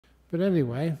But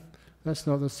anyway, that's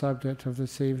not the subject of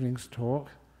this evening's talk.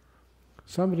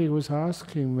 Somebody was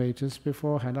asking me just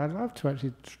beforehand, I'd love to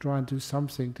actually try and do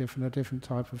something different, a different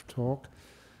type of talk.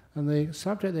 And the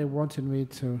subject they wanted me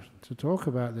to talk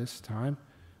about this time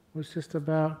was just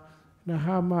about,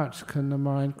 how much can the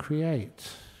mind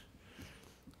create?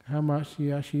 How much do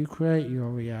you actually create your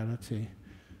reality?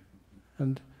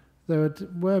 And they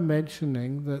were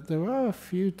mentioning that there are a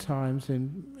few times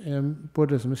in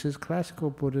Buddhism, this is classical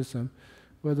Buddhism,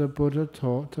 where the Buddha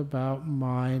talked about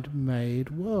mind-made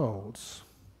worlds.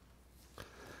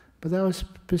 But that was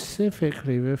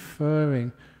specifically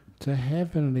referring to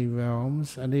heavenly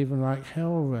realms and even like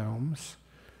hell realms.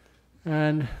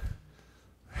 And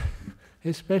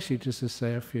especially just to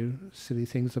say a few silly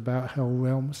things about hell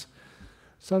realms.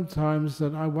 Sometimes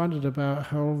that I wondered about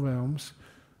hell realms.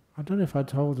 I don't know if I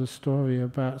told the story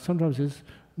about, sometimes it's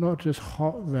not just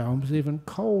hot realms, even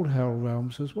cold hell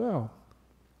realms as well.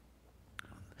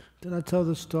 Did I tell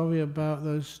the story about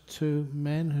those two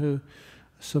men who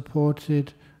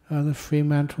supported the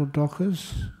Fremantle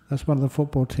Dockers? That's one of the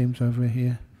football teams over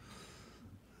here.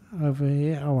 Over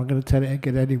here. Oh, I'm going to tell it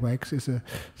again anyway because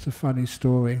it's a funny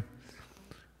story.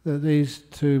 That these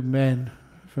two men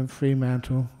from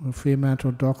Fremantle, were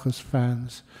Fremantle Dockers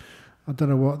fans. I don't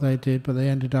know what they did, but they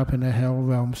ended up in a hell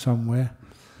realm somewhere.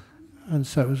 And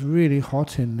so it was really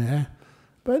hot in there.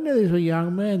 But these were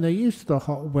young men. They're used to the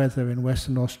hot weather in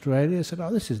Western Australia. They said,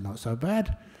 oh, this is not so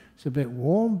bad. It's a bit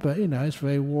warm, but, it's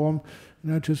very warm,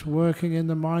 just working in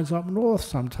the mines up north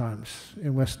sometimes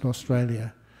in Western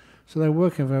Australia. So they're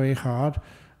working very hard.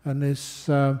 And this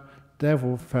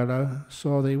devil fellow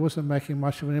saw that he wasn't making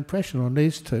much of an impression on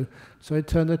these two, so he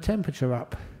turned the temperature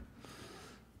up.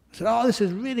 He said, oh, this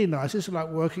is really nice. This is like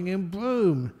working in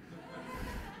Broome.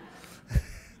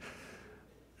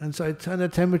 And so he turned the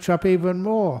temperature up even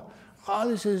more. Oh,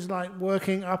 this is like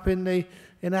working up in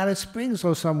Alice Springs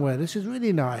or somewhere. This is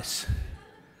really nice.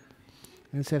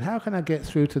 And he said, how can I get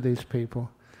through to these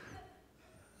people?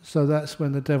 So that's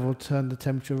when the devil turned the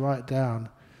temperature right down,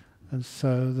 and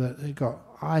so that it got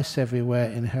ice everywhere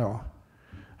in hell.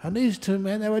 And these two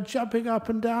men, they were jumping up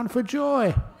and down for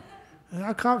joy. And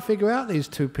I can't figure out these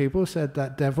two people, said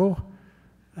that devil.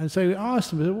 And so he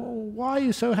asked them, well, why are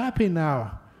you so happy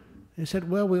now? He said,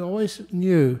 well, we always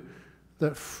knew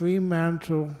that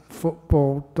Fremantle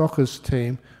Football Dockers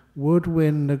team would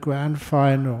win the grand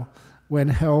final when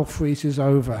hell freezes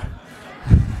over.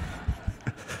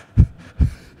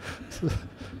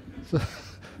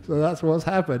 So that's what's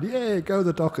happened. Yay, go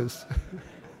the Dockers.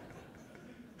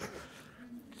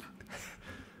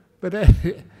 But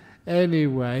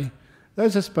anyway,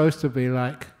 those are supposed to be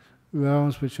like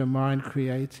realms which are mind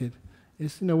created.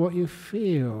 It's what you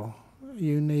feel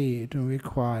you need and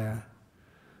require.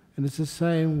 And it's the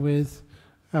same with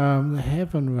the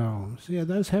heaven realms. Yeah,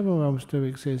 those heaven realms do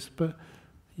exist, but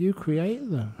you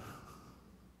create them.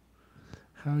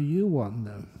 How you want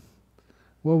them.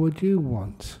 What would you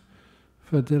want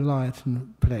for delight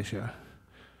and pleasure?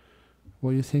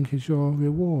 What you think is your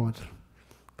reward?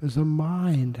 Because the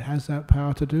mind has that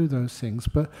power to do those things,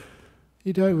 but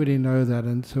you don't really know that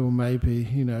until maybe,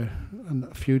 in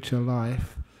a future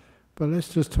life. But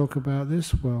let's just talk about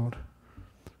this world.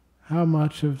 How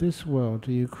much of this world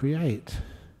do you create?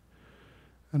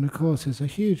 And of course, there's a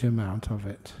huge amount of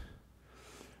it.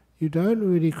 You don't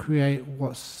really create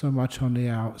what's so much on the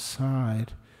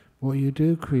outside. What you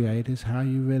do create is how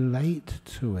you relate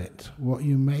to it, what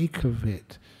you make of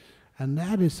it. And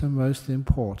that is the most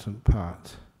important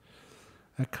part.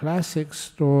 A classic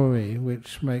story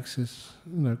which makes this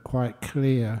quite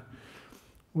clear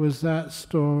was that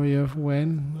story of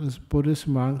when, as Buddhist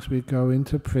monks, we go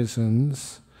into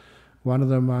prisons. One of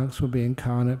the monks will be in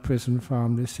Incarnate Prison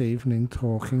Farm this evening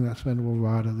talking, that's Venerable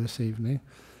Radha this evening,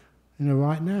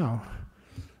 right now.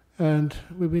 And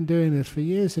we've been doing this for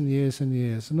years and years and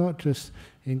years, not just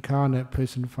Incarnate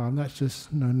Prison Farm, that's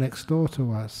just next door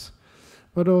to us,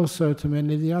 but also to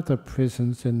many of the other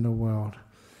prisons in the world.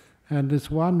 And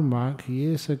this one monk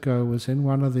years ago was in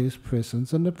one of these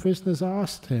prisons, and the prisoners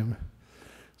asked him,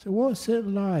 so what's it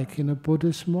like in a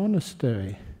Buddhist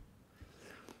monastery?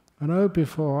 And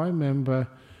before I remember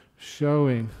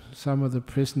showing some of the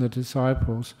prisoner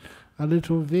disciples a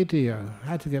little video. I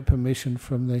had to get permission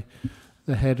from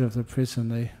the head of the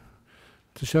prison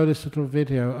to show this little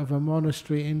video of a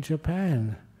monastery in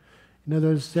Japan.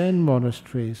 Those Zen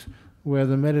monasteries where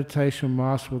the meditation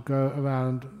master will go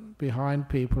around behind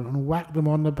people and whack them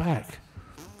on the back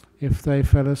if they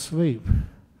fell asleep.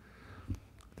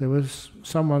 There was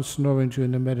someone snoring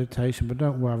during the meditation, but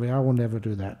don't worry, I will never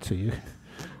do that to you.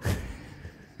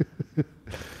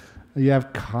 You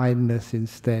have kindness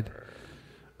instead.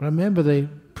 But I remember the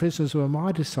prisoners who were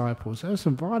my disciples, there were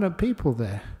some violent people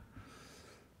there.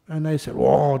 And they said,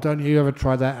 "Oh, don't you ever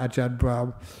try that, Ajahn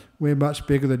Brahm. We're much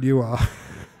bigger than you are."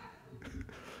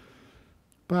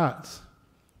 But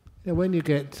when you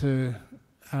get to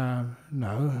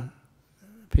know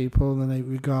people, then they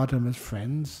regard them as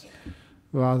friends,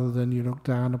 rather than you look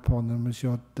down upon them as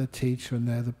you're the teacher and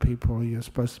they're the people you're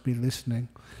supposed to be listening.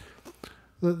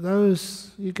 That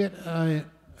those, you get a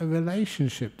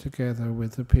relationship together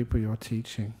with the people you're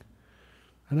teaching.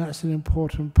 And that's an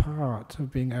important part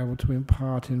of being able to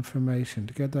impart information,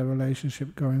 to get that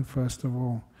relationship going first of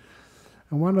all.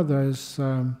 And one of those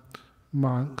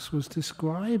monks was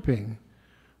describing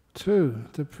to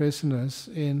the prisoners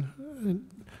in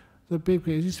the big,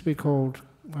 it used to be called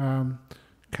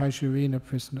Casuarina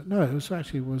prison. No, it was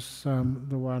actually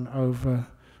the one over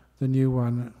the new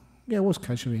one. Yeah, it was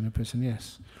Casuarina prison,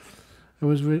 yes. I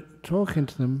was talking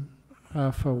to them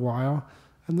for a while,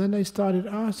 and then they started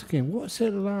asking, what's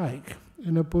it like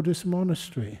in a Buddhist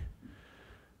monastery?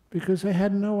 Because they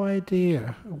had no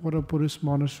idea what a Buddhist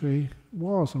monastery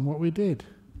was and what we did.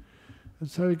 And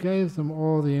so he gave them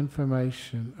all the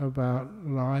information about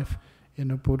life in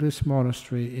a Buddhist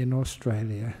monastery in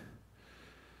Australia.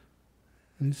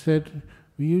 And he said,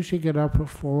 we usually get up at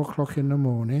 4 o'clock in the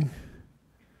morning,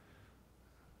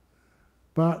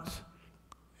 but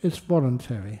it's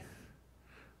voluntary.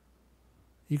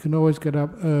 You can always get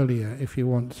up earlier if you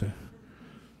want to.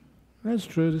 That's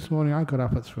true, this morning I got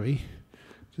up at 3,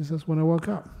 just that's when I woke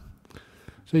up.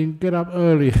 So you can get up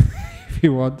earlier if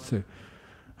you want to.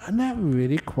 And that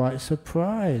really quite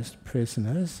surprised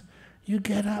prisoners. You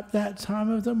get up that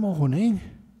time of the morning?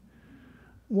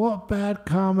 What bad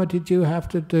karma did you have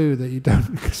to do that you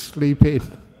don't sleep in?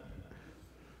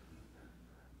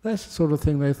 That's the sort of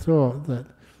thing they thought, that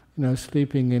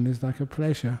sleeping in is like a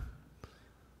pleasure.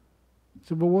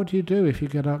 So, but what do you do if you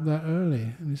get up that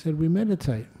early? And he said, we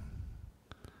meditate.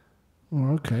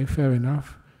 Well, okay, fair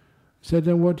enough. He said,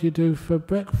 then what do you do for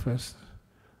breakfast?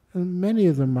 And many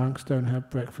of the monks don't have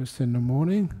breakfast in the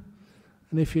morning.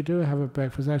 And if you do have a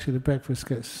breakfast, actually the breakfast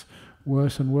gets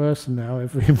worse and worse now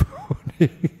every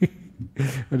morning.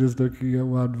 I'm just looking at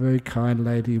one very kind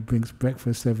lady who brings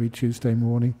breakfast every Tuesday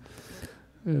morning.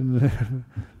 And,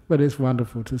 but it's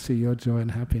wonderful to see your joy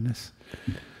and happiness.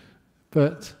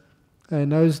 But in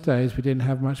those days we didn't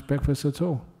have much breakfast at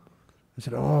all. I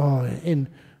said, oh, in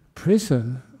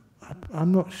prison,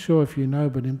 I'm not sure if you know,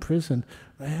 but in prison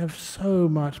they have so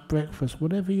much breakfast,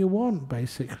 whatever you want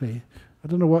basically. I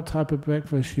don't know what type of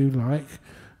breakfast you like,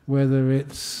 whether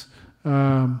it's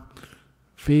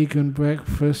vegan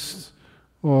breakfast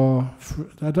or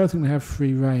I don't think they have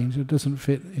free range. It doesn't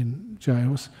fit in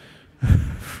jails.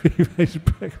 Free range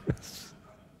breakfast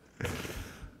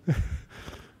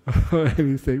or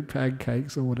anything,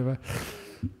 pancakes or whatever.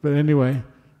 But anyway,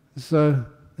 so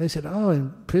they said, oh,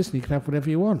 in prison you can have whatever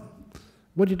you want.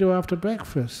 What do you do after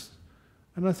breakfast?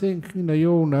 And I think,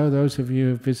 you all know, those of you who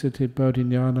have visited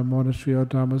Bodhinyana Monastery or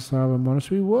Dhammasara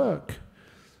Monastery, we work.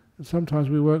 And sometimes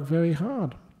we work very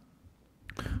hard.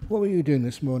 What were you doing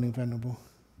this morning, Venerable?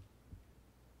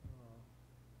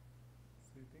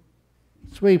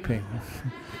 Sweeping.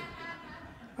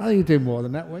 I think you do more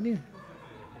than that, won't you?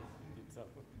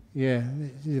 Yeah,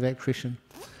 he's an electrician.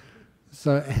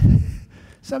 So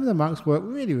some of the monks work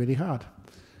really, really hard.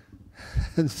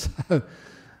 And so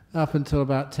up until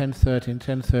about 10:30, and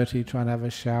 10:30 try and have a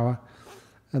shower,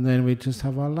 and then we just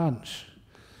have our lunch.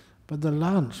 But the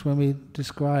lunch, when we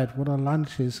described what a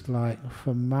lunch is like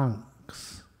for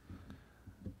monks,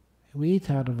 we eat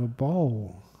out of a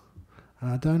bowl. And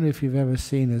I don't know if you've ever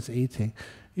seen us eating.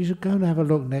 You should go and have a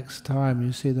look next time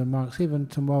you see the monks, even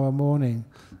tomorrow morning,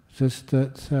 just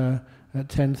at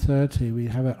 10:30, we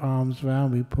have our arms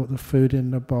round, we put the food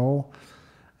in the bowl,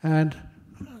 and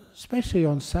especially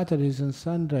on Saturdays and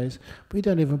Sundays, we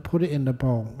don't even put it in the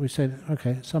bowl. We say,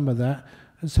 okay, some of that,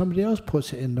 and somebody else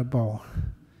puts it in the bowl.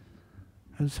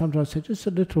 And sometimes I say, just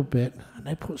a little bit, and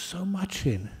they put so much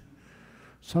in.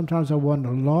 Sometimes I want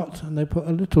a lot, and they put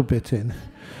a little bit in.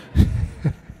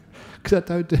 Because I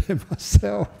don't do it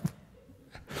myself.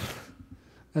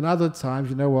 And other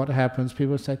times, you know what happens,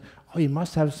 people say, oh, you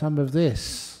must have some of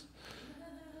this.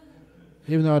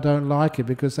 Even though I don't like it,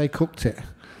 because they cooked it.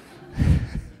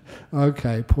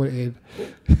 Okay, put it in.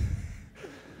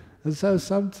 And so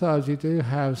sometimes you do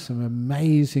have some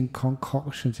amazing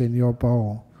concoctions in your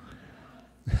bowl.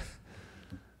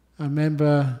 I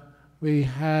remember we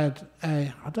had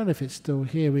I don't know if it's still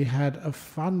here, we had a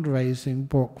fundraising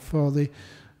book for the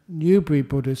Newbury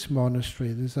Buddhist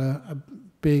Monastery. There's a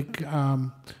big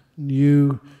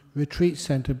new retreat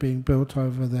centre being built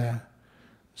over there.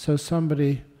 So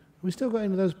somebody We still got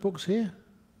any of those books here?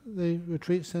 The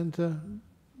retreat centre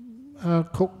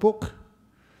cookbook?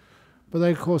 But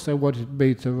they, of course, they wanted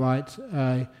me to write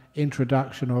an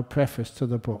introduction or preface to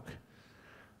the book.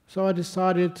 So I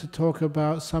decided to talk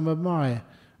about some of my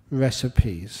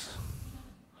recipes.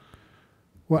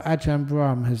 What Ajahn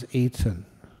Brahm has eaten.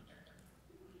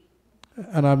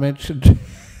 And I mentioned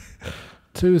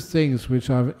two things which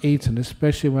I've eaten,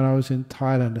 especially when I was in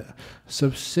Thailand.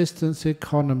 Subsistence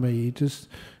economy, you just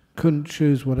couldn't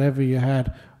choose whatever you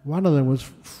had. One of them was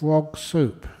frog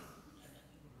soup.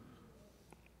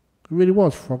 It really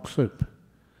was frog soup.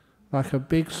 Like a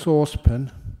big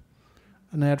saucepan,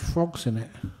 and they had frogs in it.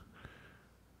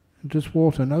 And just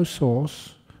water, no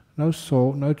sauce, no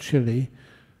salt, no chili,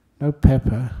 no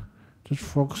pepper, just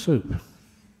frog soup.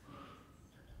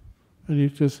 And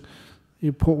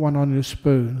you put one on your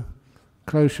spoon,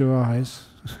 close your eyes,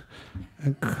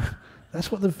 and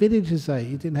that's what the villagers ate.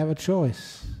 You didn't have a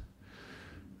choice.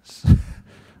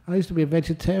 I used to be a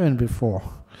vegetarian before.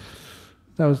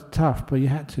 That was tough, but you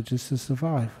had to just to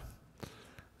survive.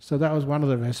 So that was one of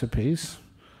the recipes,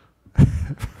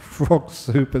 frog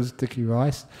soup and sticky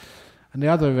rice. And the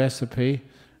other recipe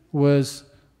was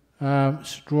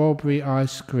strawberry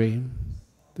ice cream.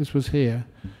 This was here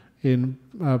in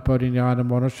Bodhinyana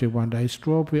Monastery one day,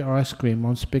 strawberry ice cream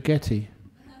on spaghetti.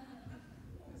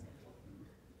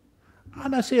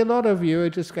 And I see a lot of you are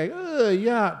just going, oh,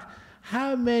 yuck.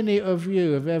 How many of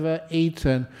you have ever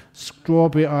eaten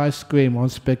strawberry ice cream on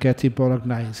spaghetti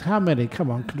bolognese? How many?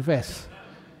 Come on, confess.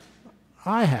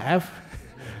 I have.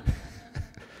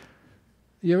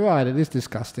 You're right, it is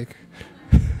disgusting.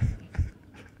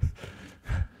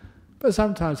 But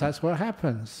sometimes that's what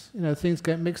happens. You know, things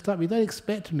get mixed up. You don't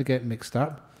expect them to get mixed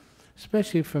up,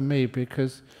 especially for me,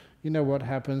 because you know what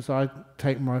happens. I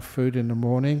take my food in the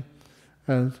morning,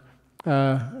 and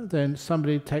then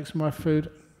somebody takes my food,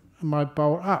 my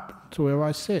bowl up to where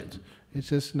I sit. It's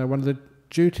just, you know, one of the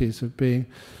duties of being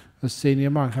a senior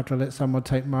monk. I have to let someone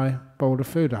take my bowl of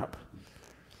food up.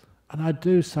 And I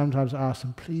do sometimes ask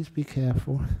them, please be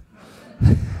careful.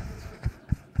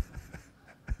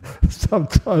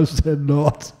 Sometimes they're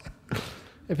not.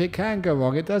 If it can go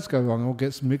wrong, it does go wrong, or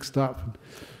gets mixed up.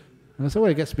 And I said,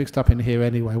 well, it gets mixed up in here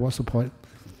anyway, what's the point?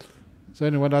 So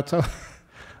anyway, when I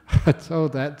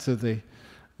told that to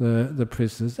the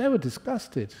prisoners, they were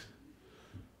disgusted.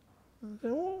 They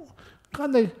said, oh,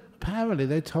 can't they? Apparently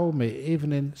they told me,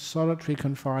 even in solitary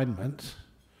confinement,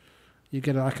 you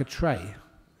get like a tray. And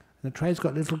the tray's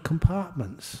got little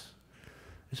compartments.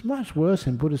 It's much worse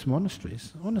in Buddhist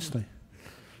monasteries, honestly.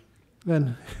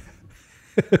 Then,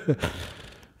 and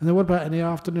then what about in the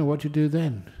afternoon? What do you do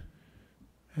then?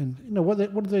 And you know what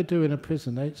do they do in a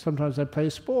prison? Sometimes they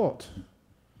play sport,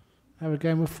 have a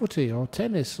game of footy or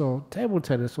tennis or table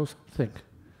tennis or something.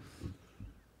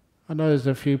 I know there's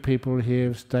a few people here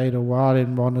who've stayed a while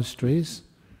in monasteries.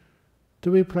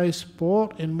 Do we play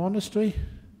sport in monastery?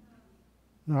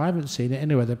 No, I haven't seen it.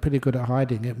 Anyway, they're pretty good at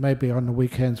hiding it. Maybe on the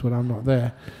weekends when I'm not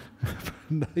there.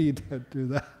 No, you don't do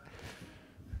that.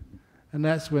 And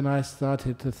that's when I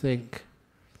started to think,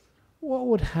 what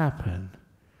would happen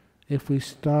if we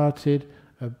started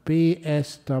a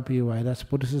BSWA, that's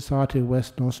Buddhist Society of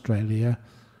Western Australia,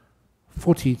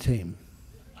 footy team?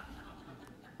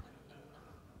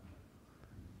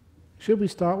 Should we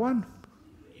start one?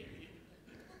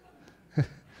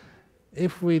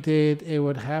 If we did, it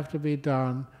would have to be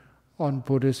done on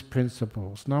Buddhist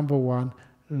principles. Number one,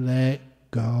 let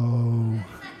go.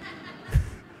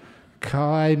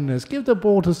 Kindness. Give the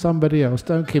ball to somebody else.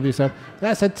 Don't keep it yourself.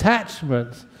 That's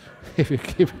attachment. If you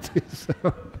keep it to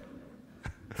yourself.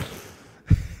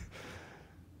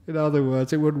 In other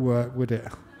words, it wouldn't work, would it?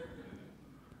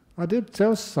 I did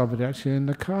tell somebody actually in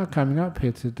the car coming up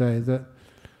here today that,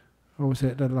 or was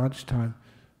it at lunchtime,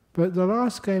 but the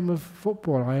last game of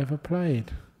football I ever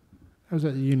played, I was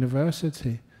at the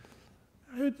university.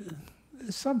 There's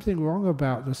something wrong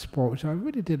about the sport which I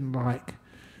really didn't like.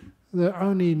 That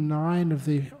only 9 of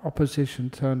the opposition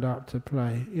turned up to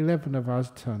play. 11 of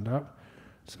us turned up.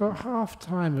 So at half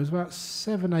time, it was about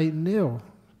 7-8-0.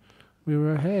 We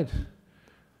were ahead.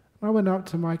 I went up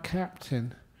to my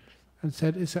captain and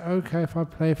said, is it okay if I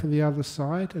play for the other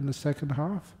side in the second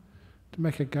half to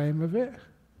make a game of it?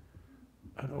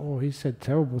 And he said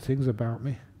terrible things about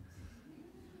me.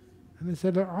 And he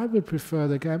said, look, I would prefer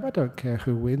the game. I don't care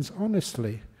who wins,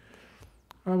 honestly.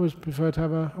 I would prefer to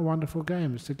have a wonderful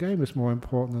game. The game is more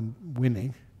important than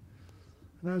winning.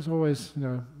 And that was always, you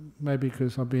know, maybe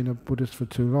because I've been a Buddhist for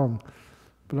too long,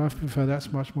 but I prefer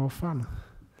that's much more fun.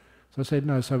 So I said,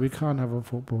 no, so we can't have a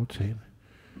football team.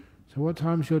 So what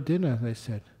time's your dinner? They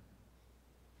said.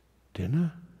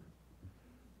 Dinner?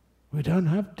 We don't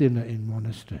have dinner in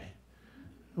monastery.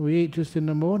 We eat just in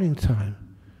the morning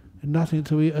time, and nothing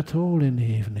to eat at all in the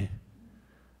evening.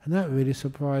 And that really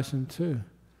surprised them too,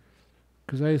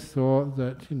 because they thought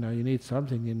that, you need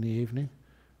something in the evening.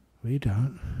 We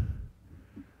don't.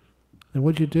 Then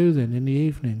what do you do then in the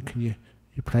evening? Can you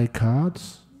play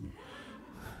cards?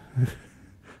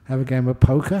 Have a game of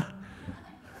poker?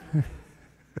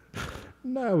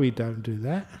 No, we don't do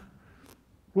that.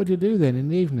 What do you do then in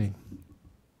the evening?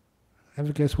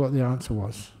 Ever guess what the answer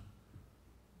was?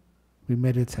 We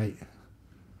meditate.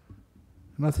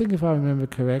 And I think if I remember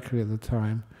correctly at the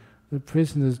time, the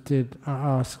prisoners did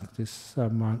ask this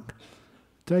monk,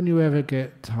 don't you ever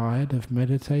get tired of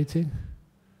meditating?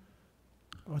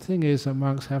 The thing is that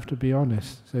monks have to be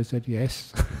honest. So he said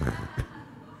yes.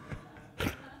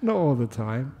 Not all the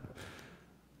time.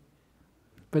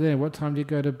 But then what time do you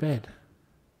go to bed?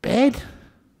 Bed?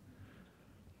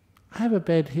 I have a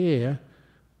bed here,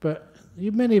 but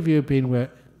many of you have been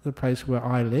the place where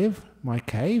I live, my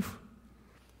cave.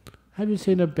 Have you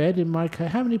seen a bed in my cave?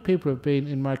 How many people have been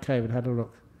in my cave and had a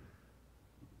look?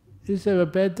 Is there a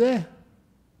bed there?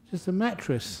 Just a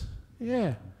mattress.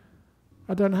 Yeah.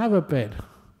 I don't have a bed.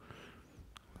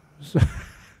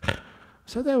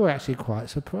 So they were actually quite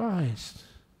surprised.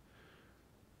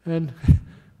 And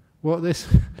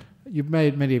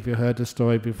many of you heard the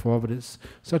story before, but it's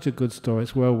such a good story,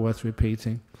 it's well worth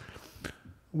repeating.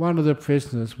 One of the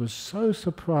prisoners was so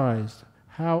surprised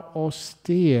how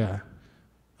austere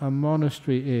a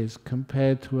monastery is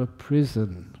compared to a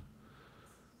prison.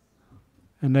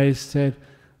 And they said,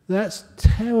 that's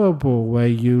terrible where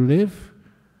you live.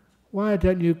 Why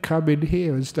don't you come in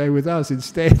here and stay with us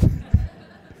instead?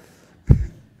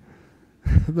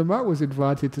 The monk was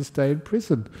invited to stay in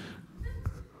prison.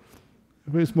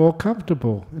 It's more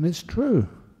comfortable, and it's true.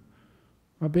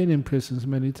 I've been in prisons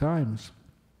many times,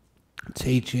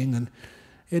 teaching, and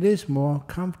it is more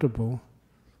comfortable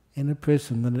in a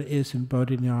prison than it is in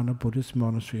Bodhinyana Buddhist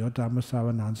monastery or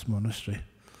Dhammasaranand's monastery.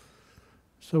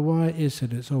 So why is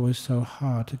it it's always so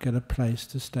hard to get a place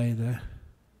to stay there?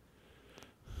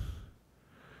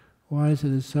 Why is it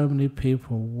there's so many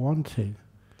people wanting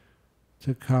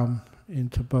to come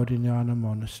into Bodhinyana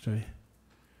monastery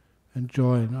and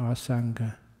join our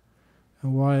Sangha?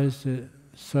 And why is it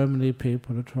so many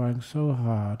people are trying so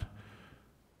hard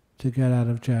to get out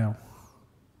of jail,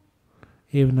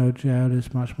 even though jail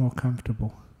is much more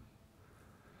comfortable?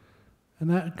 And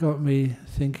that got me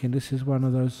thinking, this is one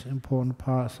of those important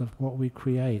parts of what we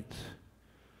create.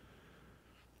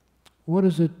 What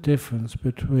is the difference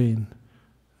between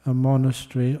a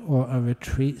monastery or a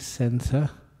retreat center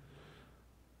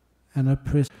and a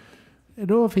prison? And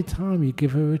every time you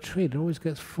give a retreat, it always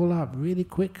gets full up really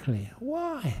quickly.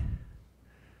 Why?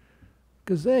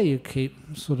 Because there you keep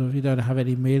you don't have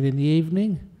any meal in the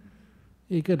evening.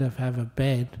 You're going to have a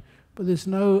bed, but there's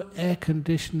no air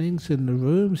conditionings in the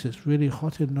rooms. It's really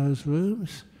hot in those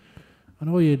rooms. And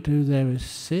all you do there is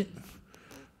sit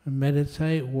and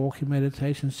meditate, walking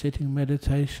meditation, sitting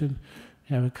meditation,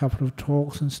 you have a couple of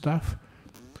talks and stuff.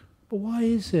 But why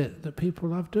is it that people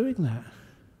love doing that?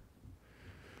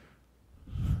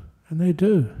 And they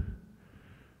do.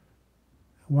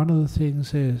 One of the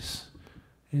things is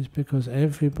because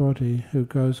everybody who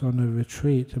goes on a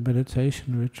retreat, a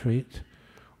meditation retreat,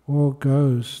 or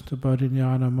goes to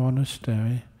Bodhinyana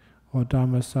Monastery or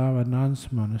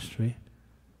Dhammasaranand's monastery,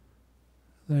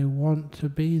 they want to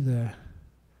be there.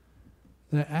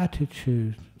 Their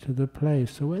attitude to the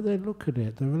place, the way they look at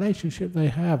it, the relationship they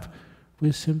have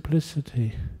with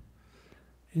simplicity,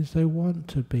 is they want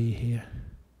to be here.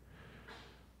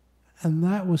 And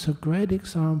that was a great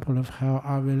example of how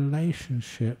our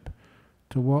relationship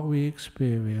to what we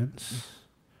experience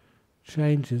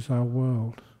changes our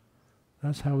world.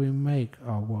 That's how we make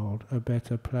our world a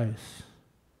better place.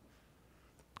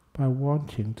 By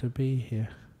wanting to be here,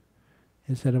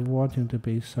 instead of wanting to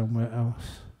be somewhere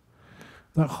else.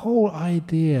 That whole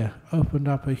idea opened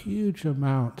up a huge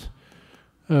amount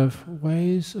of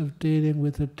ways of dealing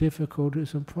with the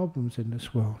difficulties and problems in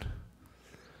this world.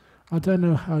 I don't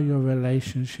know how your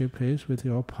relationship is with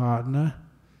your partner,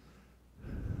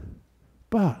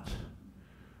 but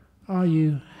are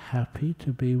you happy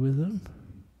to be with them?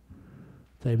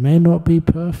 They may not be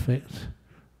perfect,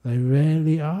 they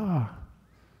rarely are,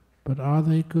 but are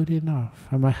they good enough?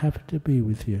 Am I happy to be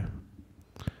with you?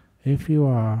 If you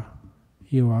are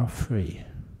free.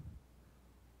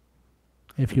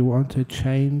 If you want to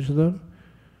change them,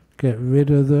 get rid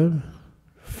of them,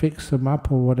 fix them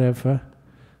up or whatever,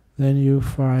 then you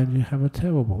find you have a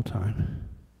terrible time.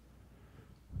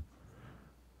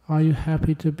 Are you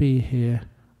happy to be here,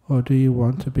 or do you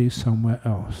want to be somewhere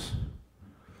else?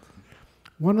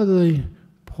 one of the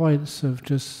points of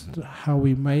just how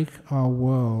we make our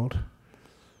world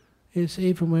is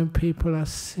even when people are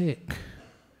sick.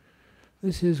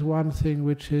 This is one thing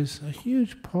which is a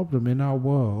huge problem in our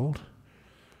world.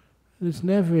 There's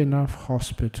never enough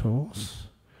hospitals,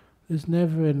 there's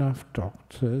never enough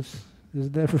doctors, there's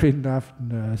never enough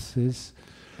nurses.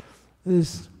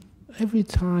 Every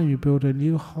time you build a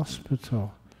new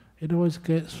hospital, it always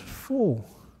gets full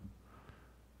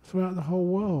throughout the whole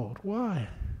world. Why?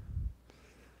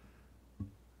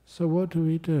 So what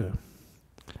do?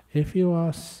 If you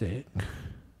are sick,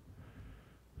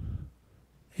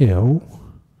 ill,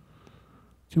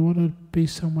 do you want to be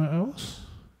somewhere else?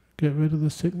 Get rid of the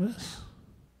sickness?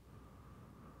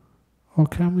 Or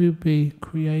can we be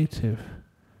creative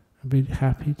and be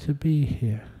happy to be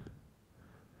here?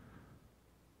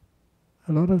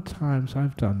 A lot of times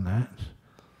I've done that.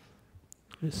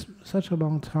 It's such a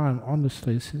long time,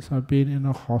 honestly, since I've been in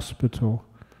a hospital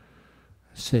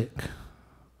sick.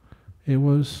 It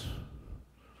was,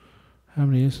 how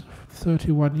many years?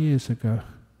 31 years ago,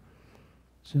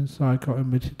 since I got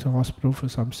admitted to hospital for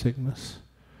some sickness.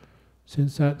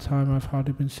 Since that time I've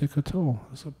hardly been sick at all.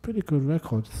 It's a pretty good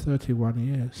record, 31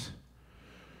 years.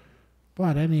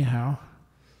 But anyhow,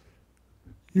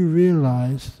 you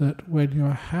realize that when you're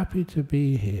happy to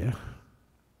be here,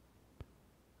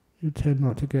 you tend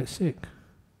not to get sick.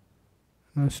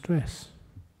 No stress.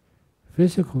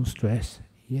 Physical stress,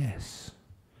 yes.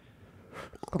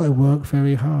 I work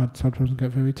very hard, sometimes I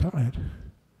get very tired.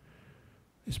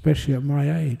 Especially at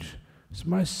my age. It's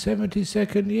my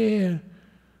 72nd year.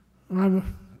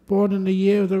 I'm born in the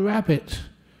year of the rabbit.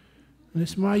 And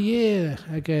it's my year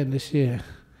again this year.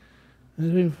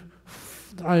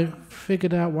 I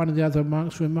figured out, one of the other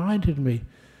monks reminded me,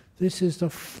 this is the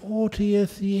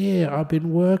 40th year I've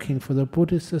been working for the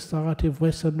Buddhist Society of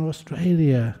Western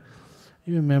Australia.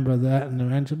 You remember that,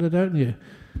 Angela, don't you?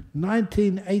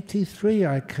 1983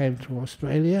 I came to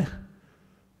Australia.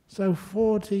 So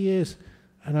 40 years.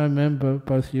 And I remember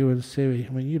both you and Siri,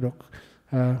 I mean, you look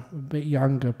a bit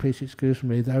younger, please excuse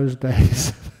me, those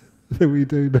days than we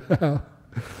do now.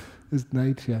 It's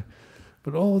nature.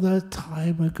 But all that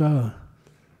time ago.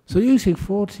 So usually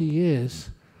 40 years,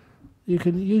 you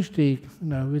can usually,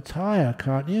 retire,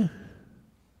 can't you?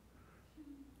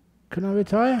 Can I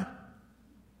retire?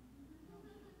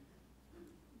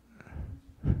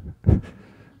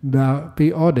 Now,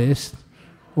 be honest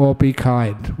or be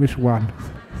kind. Which one?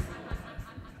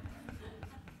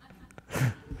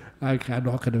 Okay, I'm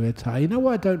not going to retire. You know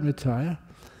why I don't retire?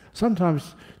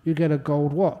 Sometimes you get a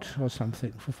gold watch or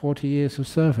something for 40 years of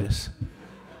service.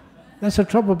 That's the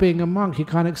trouble being a monk, you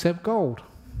can't accept gold.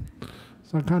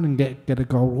 So I can't get a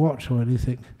gold watch or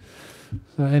anything.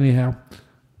 So anyhow,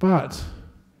 but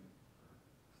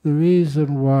the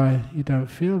reason why you don't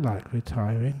feel like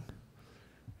retiring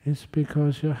is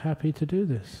because you're happy to do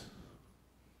this.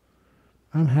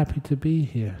 I'm happy to be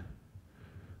here.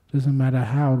 Doesn't matter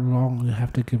how long you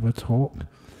have to give a talk.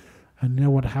 And you know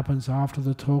what happens after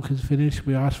the talk is finished?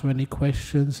 We ask for any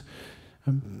questions.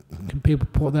 And can people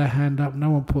put their hand up? No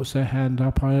one puts their hand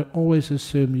up. I always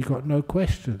assume you got no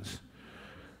questions.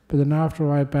 But then after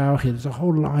I bow here, there's a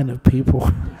whole line of people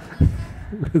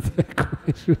with their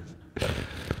questions.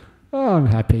 Oh, I'm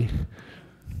happy.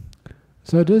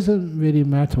 So it doesn't really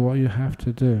matter what you have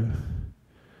to do.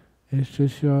 It's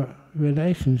just your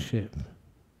relationship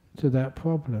to that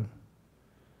problem.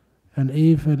 And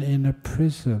even in a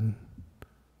prison,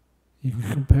 you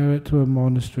can compare it to a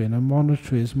monastery, and a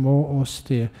monastery is more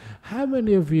austere. How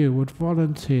many of you would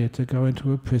volunteer to go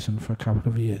into a prison for a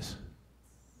couple of years?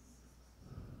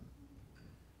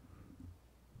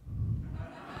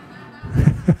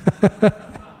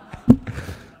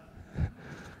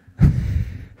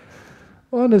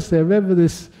 Honestly, I remember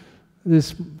this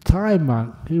Thai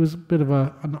monk. He was a bit of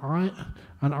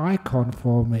an icon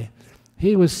for me.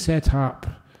 He was set up,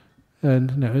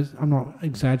 and I'm not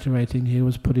exaggerating, he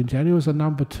was put in jail. He was a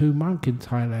number 2 monk in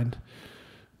Thailand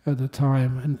at the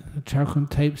time, and Chakun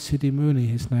Tape Siddhimuni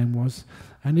his name was,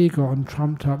 and he got on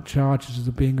trumped up charges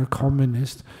of being a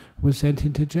communist, was sent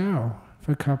into jail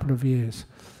for a couple of years.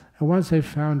 And once they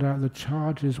found out the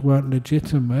charges weren't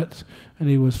legitimate and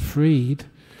he was freed,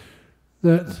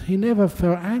 that he never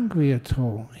felt angry at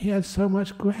all. He had so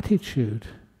much gratitude.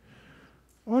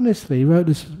 Honestly, he wrote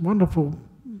this wonderful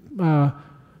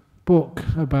book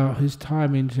about his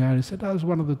time in jail. He said that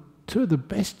was two of the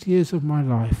best years of my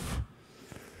life.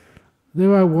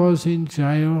 There I was in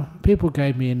jail. People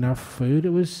gave me enough food. It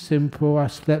was simple. I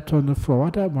slept on the floor. I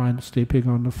don't mind sleeping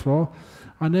on the floor.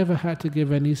 I never had to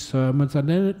give any sermons. I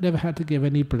never had to give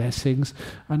any blessings.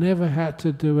 I never had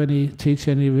to teach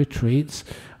any retreats.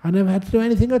 I never had to do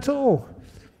anything at all.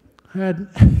 I had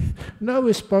no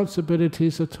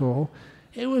responsibilities at all.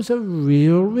 It was a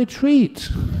real retreat.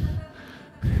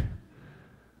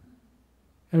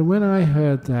 And when I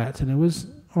heard that, and it was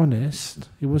honest,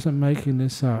 he wasn't making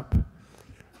this up,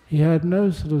 he had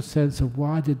no sort of sense of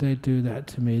why did they do that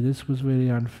to me, this was really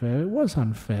unfair. It was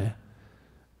unfair,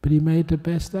 but he made the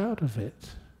best out of it.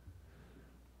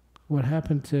 What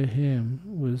happened to him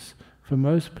was, for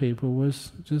most people,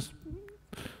 was just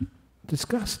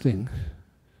disgusting.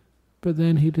 But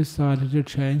then he decided to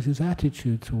change his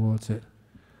attitude towards it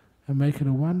and make it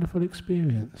a wonderful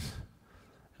experience.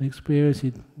 An experience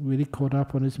he really caught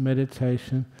up on his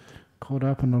meditation, caught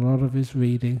up on a lot of his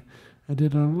reading, and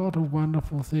did a lot of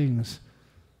wonderful things.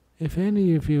 If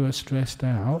any of you are stressed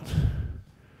out,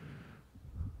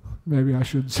 maybe I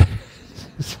should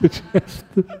suggest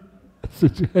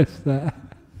that.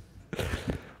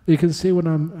 You can see what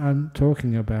I'm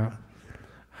talking about.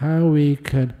 How we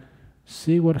can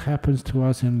see what happens to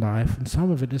us in life, and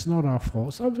some of it is not our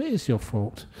fault, some of it is your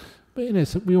fault. But you know,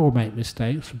 we all make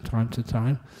mistakes from time to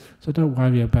time, so don't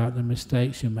worry about the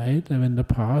mistakes you made. They're in the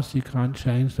past, you can't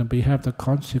change them, but you have the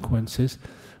consequences.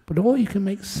 Or you can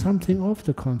make something of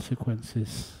the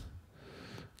consequences.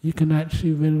 You can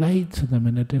actually relate to them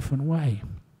in a different way,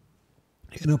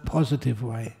 in a positive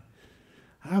way.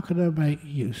 How can I make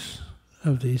use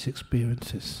of these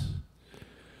experiences?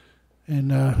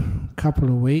 In a couple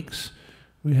of weeks,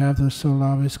 we have the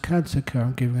Solaris Cancer Care.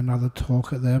 I'm giving another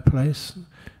talk at their place.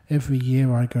 Every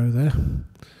year I go there.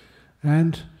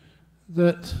 And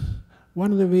that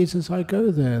one of the reasons I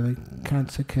go there, the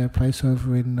cancer care place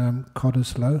over in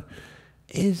Cottesloe,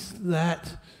 is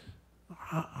that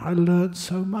I learned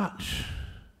so much.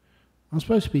 I'm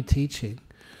supposed to be teaching,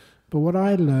 but what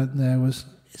I learned there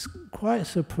it's quite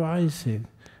surprising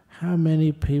how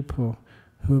many people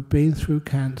who have been through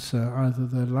cancer, either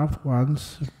their loved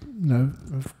ones,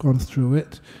 have gone through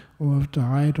it, or have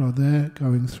died, or they're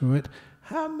going through it.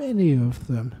 How many of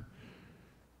them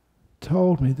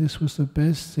told me this was the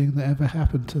best thing that ever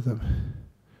happened to them?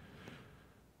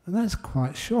 And that's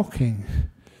quite shocking.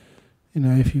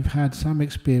 If you've had some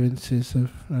experiences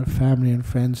of family and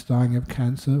friends dying of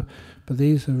cancer, but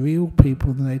these are real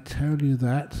people and they tell you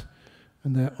that,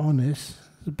 and they're honest,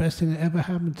 it's the best thing that ever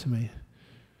happened to me.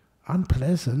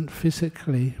 Unpleasant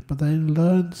physically, but they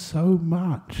learned so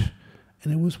much,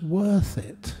 and it was worth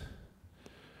it.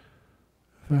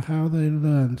 For how they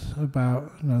learned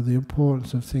about the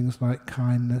importance of things like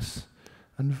kindness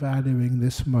and valuing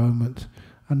this moment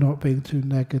and not being too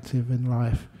negative in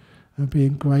life and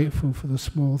being grateful for the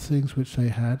small things which they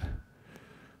had.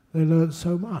 They learned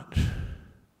so much.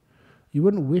 You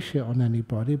wouldn't wish it on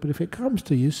anybody, but if it comes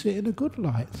to you, see it in a good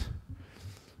light,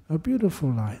 a beautiful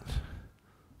light.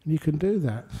 And you can do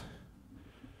that.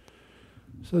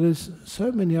 So there's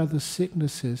so many other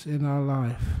sicknesses in our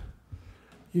life.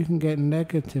 You can get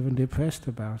negative and depressed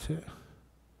about it,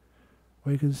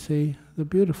 or you can see the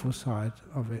beautiful side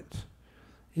of it.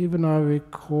 Even I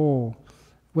recall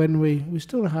when we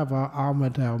still have our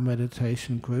Armadale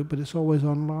meditation group, but it's always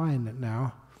online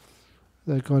now.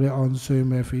 They've got it on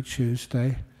Zoom every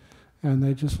Tuesday, and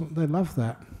they love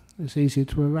that. It's easy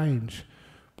to arrange.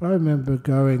 But I remember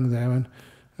going there,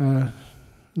 and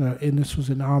this was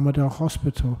in Armadale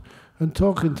Hospital, and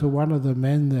talking to one of the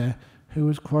men there who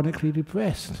was chronically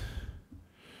depressed.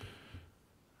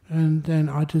 And then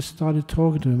I just started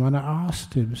talking to him, and I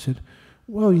asked him, I said,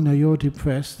 well, you're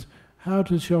depressed, how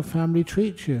does your family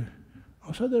treat you?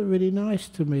 I said, they're really nice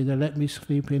to me, they let me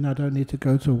sleep in, I don't need to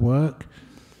go to work.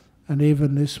 And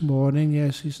even this morning,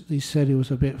 yes, he said he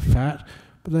was a bit fat,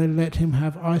 but they let him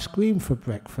have ice cream for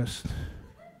breakfast.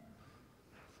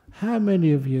 How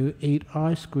many of you eat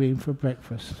ice cream for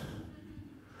breakfast?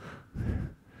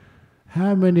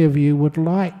 How many of you would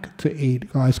like to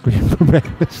eat ice cream for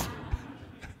breakfast?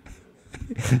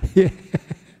 Yeah.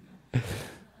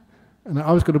 And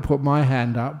I was going to put my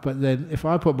hand up, but then if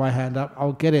I put my hand up,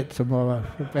 I'll get it tomorrow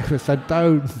for breakfast. So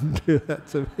don't do that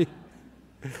to me.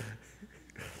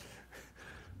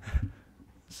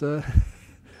 So,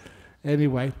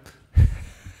 anyway.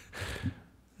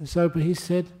 But he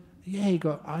said, yeah, he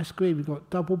got ice cream, he got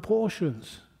double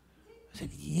portions. I said,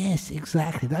 yes,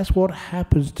 exactly. That's what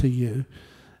happens to you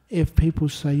if people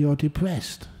say you're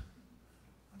depressed.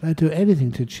 They do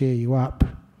anything to cheer you up.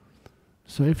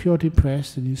 So if you're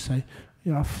depressed and you say,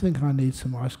 I think I need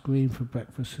some ice cream for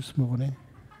breakfast this morning,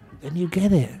 then you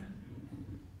get it.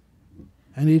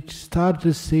 And you start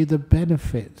to see the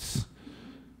benefits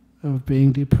of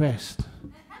being depressed.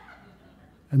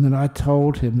 And then I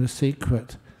told him the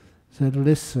secret. I said,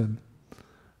 listen,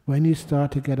 when you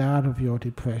start to get out of your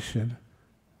depression,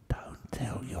 don't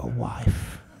tell your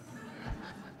wife.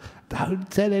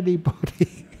 Don't tell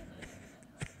anybody.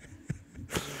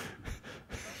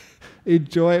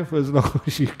 Enjoy it for as long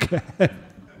as you can.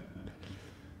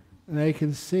 And they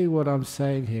can see what I'm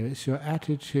saying here. It's your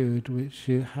attitude which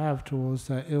you have towards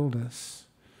that illness.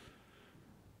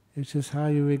 It's just how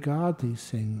you regard these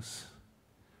things.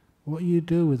 What you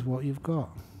do with what you've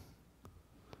got.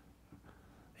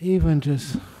 Even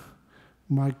just,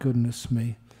 my goodness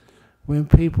me, when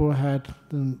people had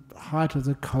the height of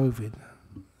the COVID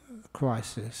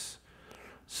crisis,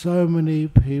 so many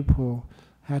people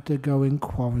had to go in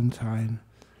quarantine.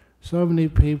 So many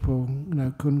people,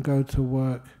 couldn't go to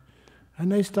work.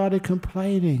 And they started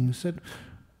complaining, said,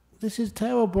 this is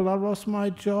terrible, I lost my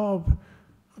job.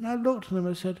 And I looked at them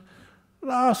and said,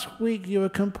 last week you were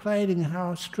complaining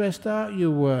how stressed out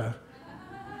you were.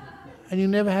 And you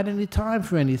never had any time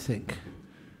for anything.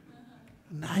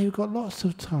 Now you've got lots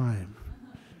of time.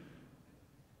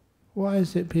 Why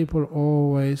is it people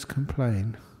always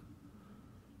complain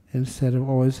instead of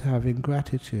always having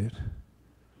gratitude?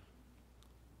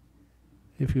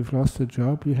 If you've lost a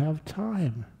job, you have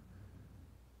time.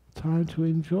 Time to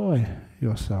enjoy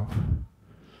yourself.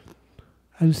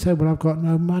 And you say, well, I've got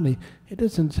no money. It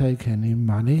doesn't take any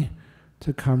money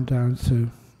to come down to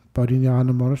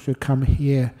Bodhinyana Monastery, come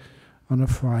here on a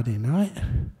Friday night.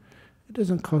 It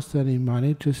doesn't cost any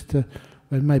money just to,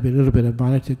 well, maybe a little bit of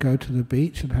money to go to the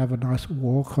beach and have a nice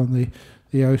walk on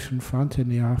the ocean front in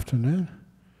the afternoon.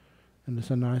 And it's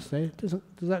a nice day. Does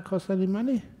that cost any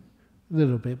money? A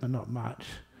little bit, but not much.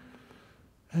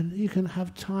 And you can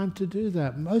have time to do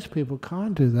that. Most people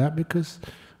can't do that because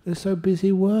they're so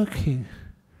busy working.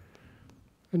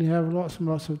 And you have lots and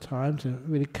lots of time to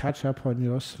really catch up on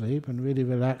your sleep and really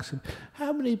relax. And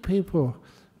how many people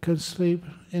can sleep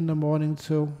in the morning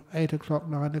till 8 o'clock,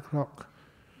 9 o'clock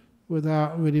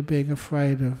without really being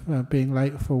afraid of being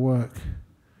late for work?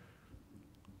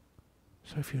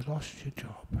 So if you lost your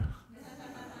job,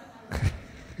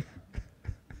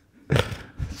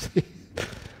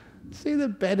 see the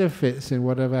benefits in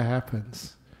whatever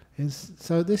happens.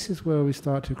 So this is where we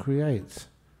start to create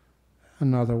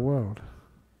another world.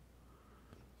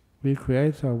 We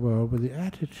create our world with the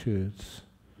attitudes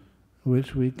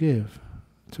which we give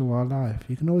to our life.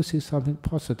 You can always see something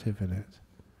positive in it.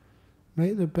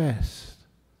 Make the best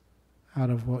out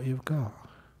of what you've got.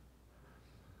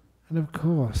 And of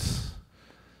course,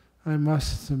 I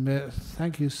must admit,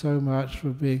 thank you so much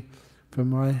for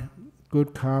my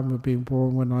good karma being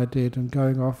born when I did and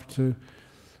going off to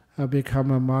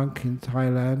become a monk in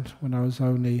Thailand when I was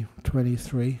only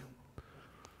 23.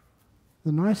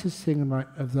 The nicest thing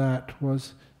of that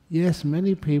was, yes,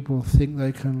 many people think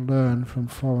they can learn from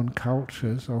foreign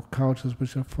cultures or cultures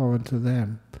which are foreign to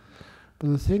them.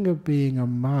 But the thing of being a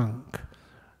monk,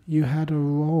 you had a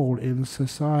role in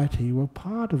society. You were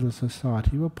part of the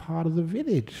society. You were part of the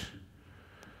village.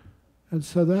 And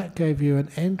so that gave you an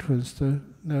entrance to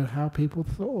know how people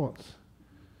thought.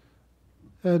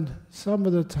 And some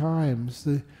of the times,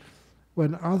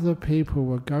 when other people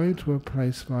were going to a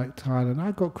place like Thailand,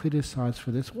 I got criticized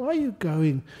for this. Why are you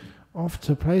going off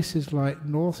to places like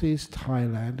northeast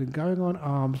Thailand and going on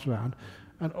alms round,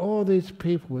 and all these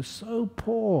people were so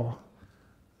poor,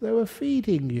 they were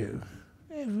feeding you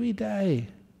every day.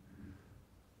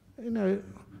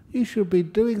 You should be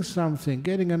doing something,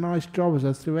 getting a nice job as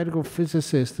a theoretical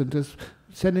physicist and just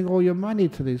sending all your money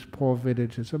to these poor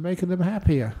villagers and making them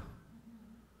happier.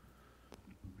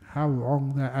 How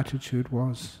wrong that attitude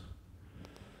was.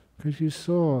 Because you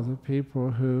saw the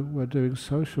people who were doing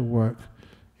social work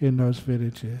in those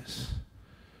villages.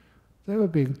 They were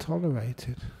being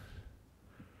tolerated.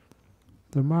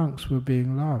 The monks were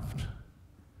being loved.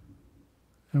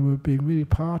 And were being really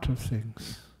part of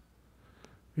things.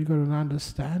 We got an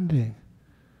understanding.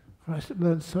 I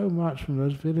learned so much from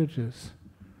those villagers.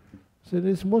 So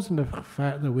this wasn't the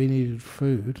fact that we needed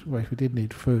food. Well, we did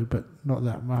need food, but not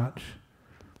that much.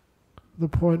 The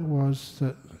point was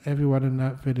that everyone in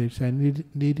that village, they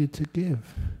needed to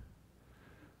give.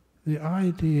 The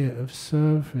idea of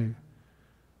serving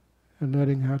and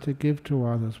learning how to give to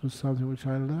others was something which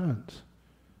I learnt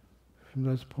from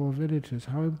those poor villagers,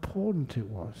 how important it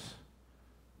was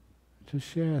to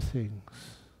share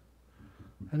things.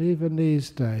 And even these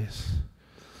days,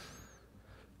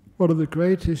 one of the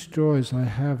greatest joys I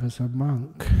have as a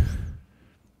monk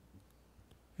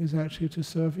is actually to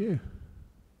serve you.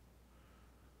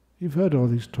 You've heard all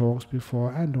these talks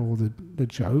before and all the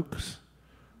jokes.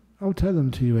 I'll tell them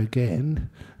to you again.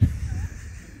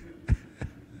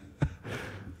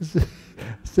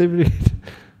 Simply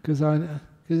because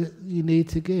you need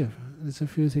to give. There's a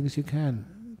few things you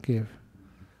can give.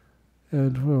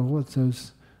 And well, what's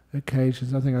those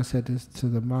occasions? I think I said this to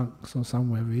the monks or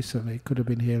somewhere recently. Could have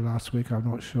been here last week, I'm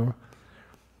not sure.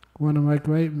 One of my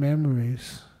great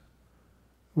memories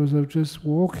was of just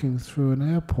walking through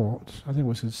an airport, I think it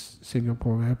was a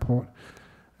Singapore airport,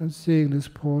 and seeing this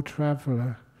poor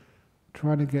traveller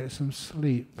trying to get some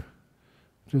sleep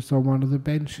just on one of the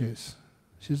benches.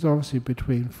 She's obviously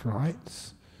between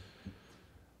flights,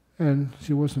 and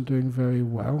she wasn't doing very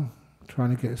well,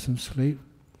 trying to get some sleep.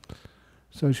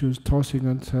 So she was tossing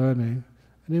and turning,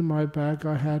 and in my bag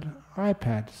I had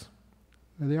iPads,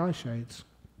 the eye shades.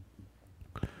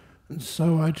 And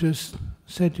so I just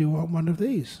said, "Do you want one of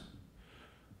these?"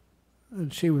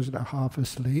 And she was half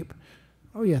asleep.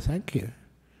 "Oh yeah, thank you."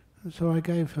 And so I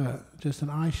gave her just an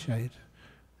eye shade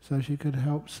so she could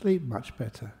help sleep much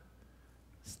better.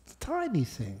 It's a tiny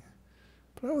thing,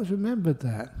 but I always remembered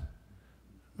that.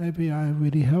 Maybe I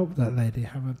really helped that lady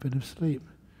have a bit of sleep.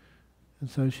 And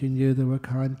so she knew there were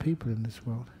kind people in this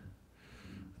world.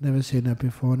 Never seen her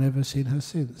before, never seen her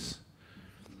since.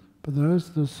 But those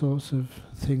are the sorts of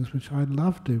things which I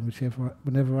love doing,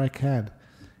 whenever I can.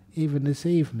 Even this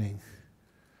evening.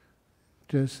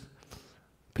 Just,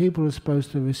 people are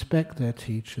supposed to respect their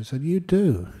teachers, and you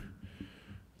do.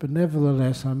 But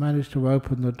nevertheless, I managed to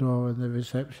open the door in the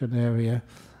reception area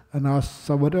and ask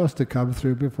someone else to come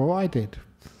through before I did.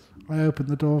 I opened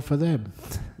the door for them.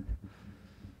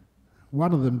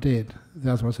 One of them did.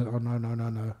 The other one said, "Oh,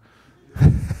 no."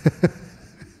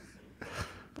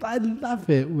 But I love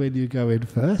it when you go in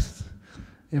first.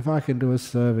 If I can do a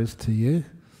service to you,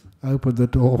 open the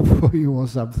door for you or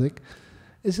something,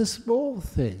 it's a small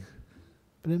thing,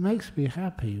 but it makes me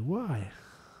happy. Why?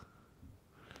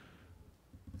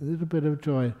 A little bit of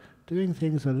joy, doing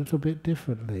things a little bit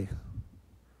differently.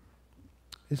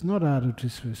 It's not out of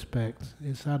disrespect,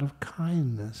 it's out of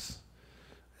kindness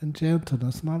and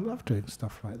gentleness, and I love doing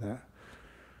stuff like that.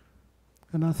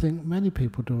 And I think many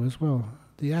people do as well.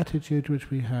 The attitude which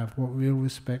we have, what real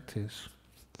respect is.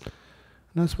 And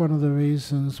that's one of the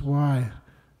reasons why,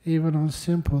 even on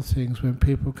simple things, when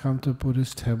people come to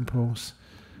Buddhist temples,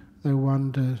 they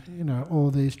wonder,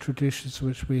 all these traditions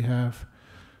which we have,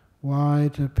 why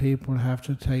do people have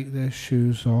to take their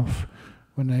shoes off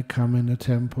when they come in the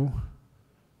temple?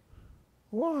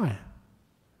 Why?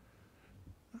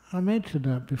 I mentioned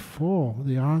that before.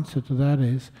 The answer to that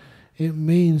is, it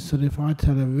means that if I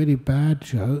tell a really bad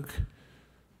joke,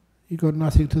 you've got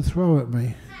nothing to throw at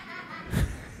me.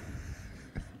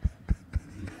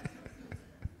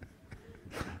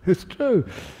 It's true.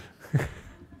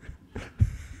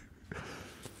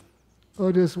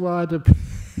 Or just why do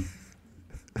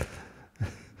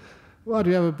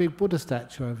you have a big Buddha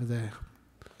statue over there?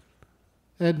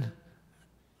 And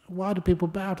why do people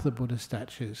bow to the Buddha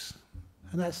statues?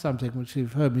 And that's something which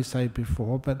you've heard me say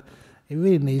before, but it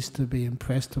really needs to be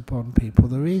impressed upon people.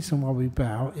 The reason why we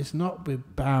bow is not we're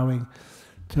bowing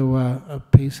to a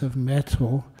piece of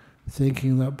metal,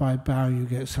 thinking that by bowing you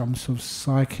get some sort of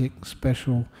psychic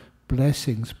special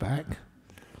blessings back.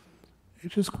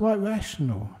 It's just quite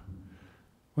rational.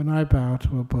 When I bow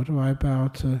to a Buddha, I bow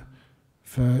to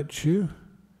virtue,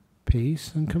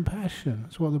 peace and compassion.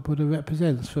 That's what the Buddha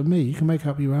represents for me. You can make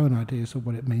up your own ideas of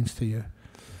what it means to you.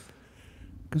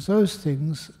 Because those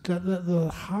things, they're the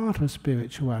heart of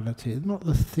spirituality, not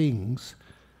the things,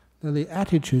 they're the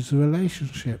attitudes, the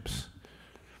relationships.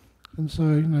 And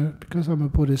so, because I'm a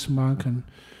Buddhist monk and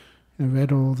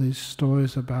read all these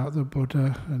stories about the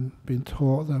Buddha and been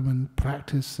taught them and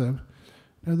practiced them,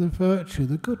 the virtue,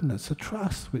 the goodness, the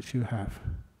trust which you have.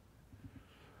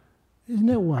 Isn't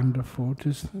it wonderful,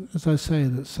 just as I say,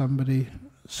 that somebody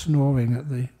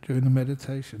snoring during the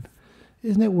meditation?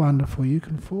 Isn't it wonderful you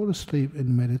can fall asleep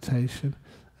in meditation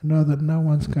and know that no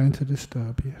one's going to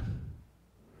disturb you?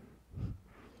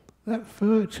 That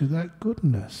virtue, that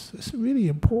goodness, it's really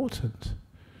important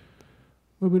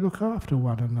when we look after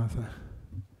one another.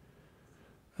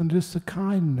 And just the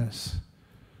kindness.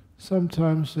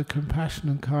 Sometimes the compassion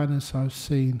and kindness I've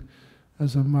seen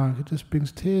as a monk, it just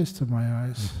brings tears to my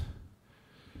eyes.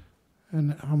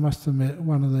 And I must admit,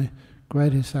 one of the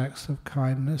greatest acts of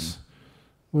kindness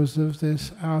was of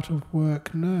this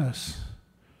out-of-work nurse.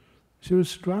 She was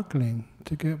struggling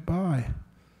to get by.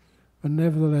 But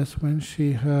nevertheless, when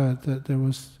she heard that there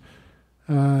was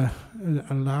a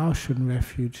Laotian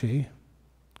refugee,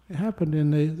 it happened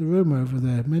in the room over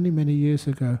there many, many years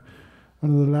ago.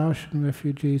 One of the Laotian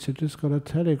refugees had just got a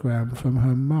telegram from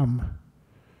her mum,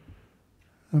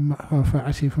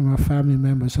 actually from her family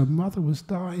members. Her mother was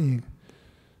dying.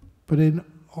 But in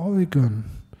Oregon,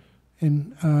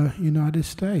 in United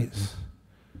States.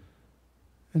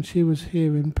 And she was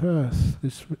here in Perth,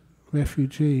 this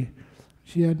refugee.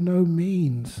 She had no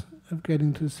means of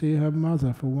getting to see her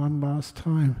mother for one last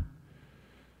time.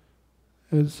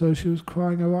 And so she was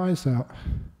crying her eyes out.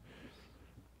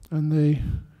 And the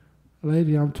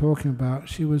lady I'm talking about,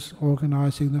 she was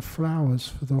organising the flowers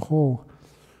for the hall.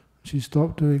 She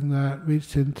stopped doing that,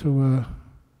 reached into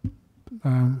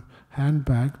a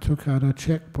handbag, took out a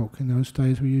checkbook. In those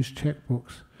days we used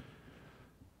checkbooks.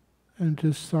 And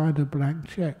just signed a blank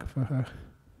check for her.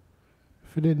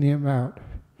 If it didn't hit out,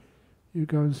 you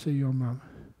go and see your mum.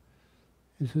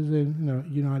 This is in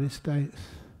United States.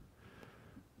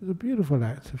 It was a beautiful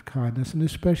act of kindness, and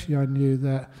especially I knew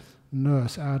that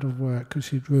nurse out of work because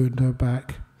she'd ruined her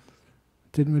back.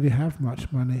 Didn't really have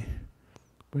much money,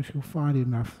 but she'll find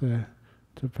enough there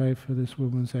to pay for this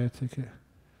woman's air ticket.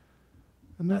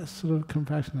 And that sort of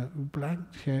compassionate blank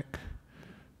check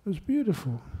was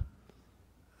beautiful.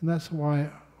 And that's why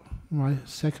my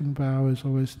second vow is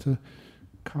always to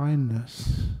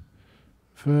kindness,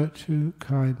 virtue,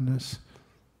 kindness.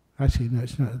 Actually, no,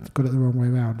 it's not, got it the wrong way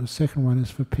around. The second one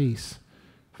is for peace,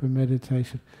 for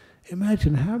meditation.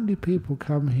 Imagine how many people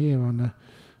come here on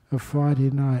a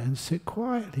Friday night and sit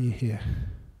quietly here.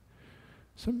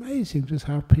 It's amazing just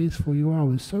how peaceful you are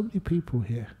with so many people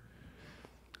here.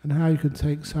 And how you can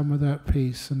take some of that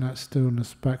peace and that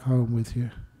stillness back home with you.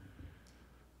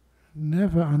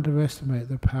 Never underestimate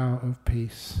the power of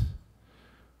peace,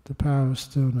 the power of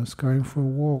stillness, going for a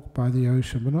walk by the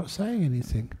ocean but not saying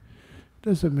anything.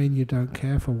 Doesn't mean you don't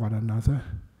care for one another.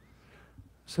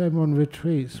 Same on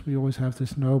retreats, we always have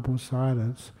this noble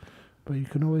silence, but you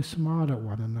can always smile at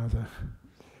one another.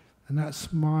 And that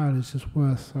smile is just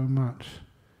worth so much.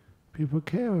 People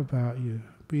care about you,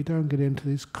 but you don't get into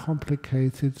these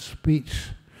complicated speech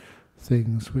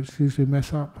things which usually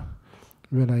mess up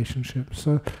relationships.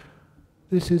 So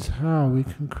this is how we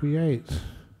can create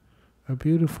a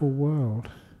beautiful world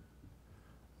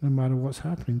no matter what's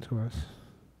happening to us.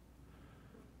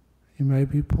 You may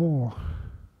be poor,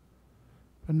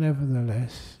 but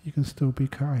nevertheless, you can still be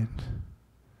kind.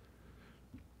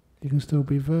 You can still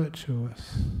be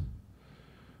virtuous.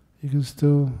 You can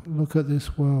still look at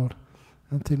this world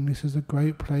and think this is a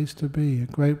great place to be, a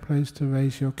great place to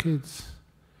raise your kids.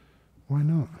 Why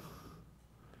not?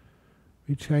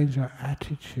 We change our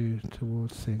attitude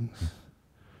towards things.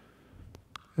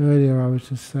 Earlier I was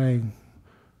just saying,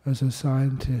 as a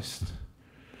scientist,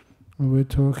 when we're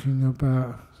talking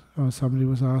about, or somebody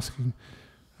was asking,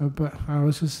 but I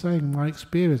was just saying my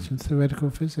experience in theoretical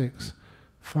physics,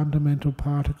 fundamental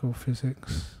particle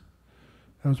physics.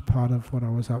 That was part of what I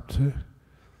was up to.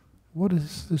 What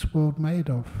is this world made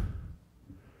of?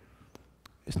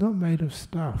 It's not made of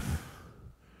stuff.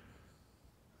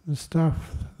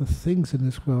 The things in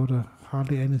this world are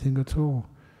hardly anything at all.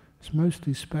 It's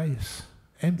mostly space,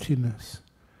 emptiness.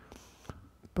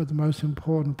 But the most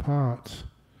important part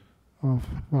of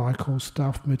what I call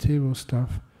stuff, material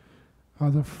stuff, are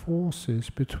the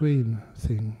forces between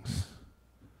things.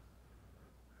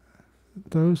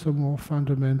 Those are more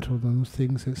fundamental than the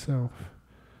things itself.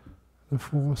 The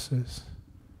forces,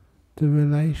 the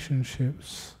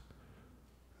relationships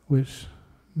which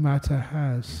matter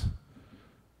has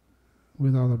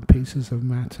with other pieces of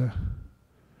matter.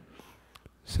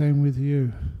 Same with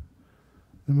you.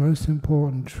 The most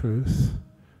important truth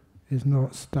is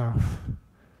not stuff,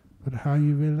 but how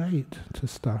you relate to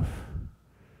stuff.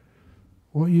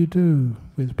 What you do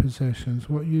with possessions,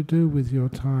 what you do with your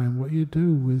time, what you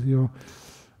do with your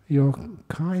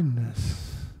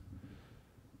kindness.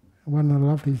 One of the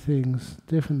lovely things,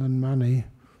 different than money,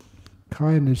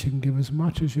 kindness, you can give as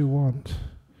much as you want.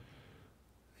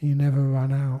 You never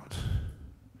run out.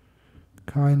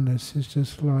 Kindness is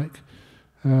just like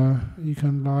you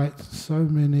can light so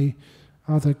many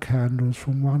other candles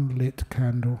from one lit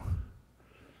candle.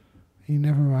 You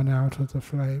never run out of the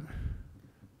flame.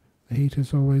 The heat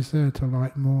is always there to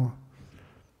light more.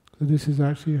 So this is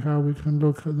actually how we can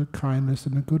look at the kindness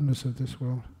and the goodness of this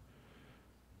world.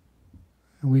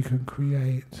 And we can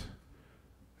create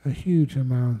a huge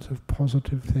amount of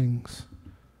positive things.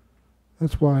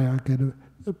 That's why I get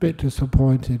a bit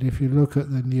disappointed if you look at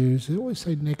the news. They always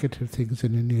say negative things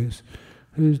in the news.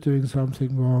 Who's doing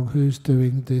something wrong? Who's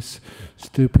doing this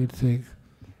stupid thing?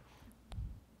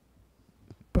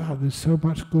 But there's so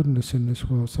much goodness in this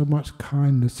world, so much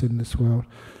kindness in this world,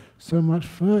 so much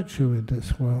virtue in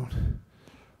this world.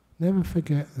 Never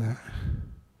forget that.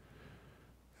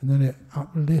 And then it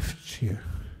uplifts you.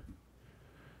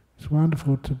 It's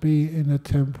wonderful to be in a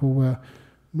temple where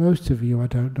most of you, I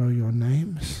don't know your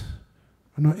names,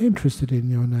 are not interested in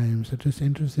your names, they're just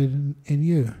interested in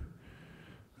you.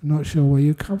 not sure where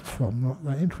you come from, not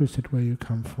that interested where you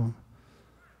come from.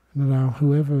 And allow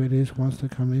whoever it is wants to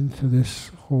come into this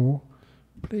hall,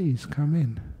 please come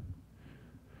in.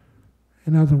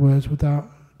 In other words,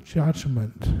 without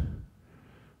judgment,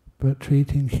 but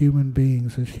treating human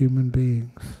beings as human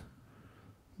beings,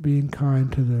 being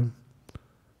kind to them,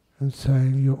 and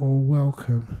saying you're all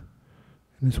welcome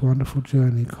in this wonderful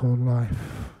journey called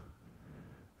life.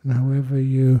 And however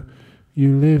you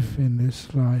live in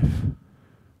this life,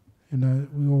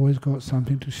 we always got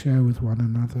something to share with one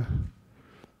another.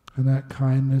 And that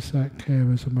kindness, that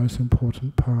care is the most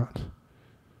important part.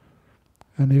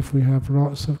 And if we have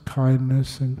lots of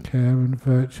kindness and care and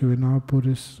virtue in our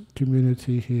Buddhist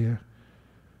community here,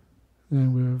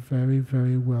 then we're a very,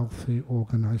 very wealthy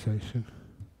organization.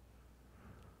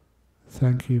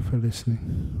 Thank you for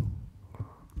listening.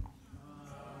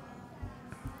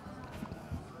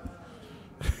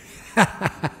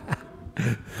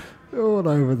 All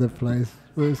over the place.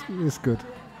 It's good.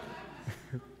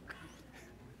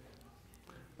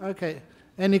 Okay,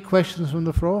 any questions from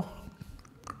the floor?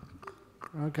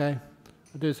 Okay,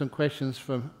 I'll do some questions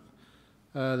from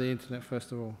the internet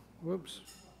first of all. Whoops.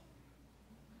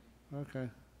 Okay.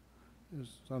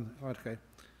 Okay.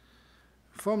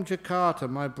 From Jakarta,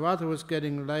 my brother was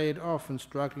getting laid off and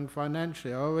struggling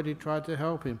financially. I already tried to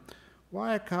help him.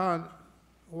 Why I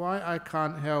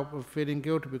can't help of feeling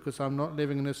guilty because I'm not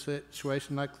living in a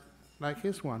situation like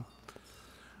his one?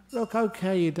 Look,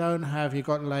 okay, you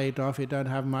got laid off, you don't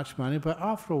have much money, but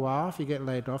after a while, if you get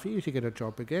laid off, you usually get a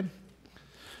job again.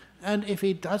 And if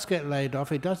he does get laid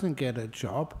off, he doesn't get a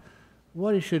job,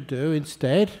 what he should do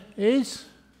instead is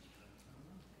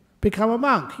become a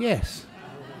monk, yes.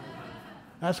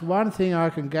 That's one thing I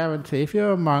can guarantee. If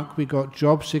you're a monk, we got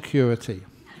job security.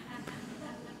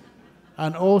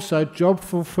 And also job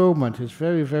fulfillment is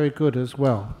very, very good as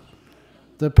well.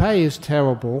 The pay is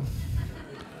terrible.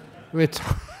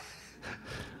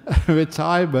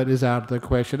 Retirement is out of the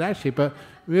question, actually, but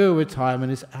real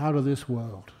retirement is out of this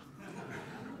world.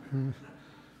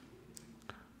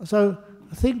 So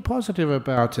think positive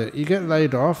about it. You get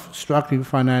laid off, struggling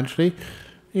financially,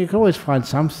 you can always find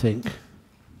something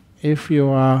if you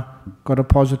got a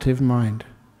positive mind.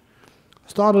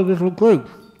 Start a little group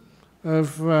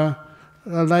of a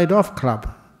laid off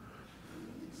club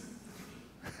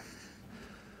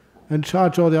and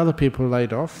charge all the other people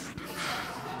laid off.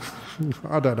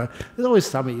 I don't know. There's always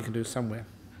something you can do somewhere.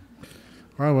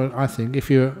 I think if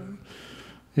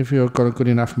you've got a good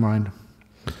enough mind.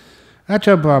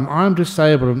 Ajahn Brahm, I'm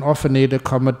disabled and often need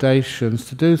accommodations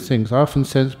to do things. I often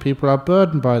sense people are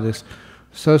burdened by this,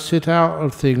 so sit out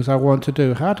of things I want to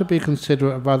do. How to be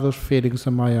considerate of others' feelings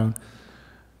and my own?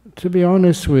 To be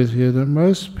honest with you, that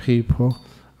most people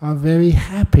are very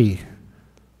happy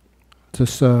to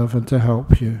serve and to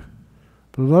help you.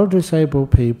 But a lot of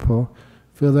disabled people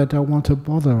feel they don't want to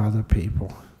bother other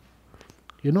people.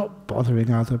 You're not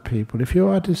bothering other people. If you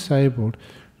are disabled,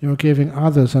 you're giving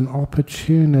others an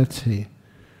opportunity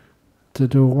to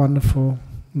do a wonderful,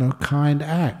 kind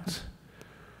act.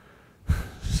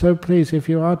 So please, if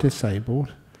you are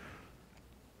disabled,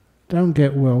 don't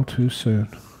get well too soon.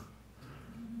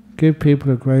 Give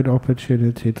people a great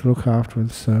opportunity to look after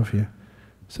and serve you.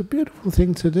 It's a beautiful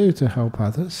thing to do, to help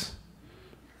others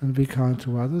and be kind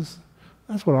to others.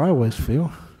 That's what I always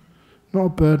feel. Not a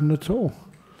burden at all.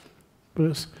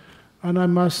 And I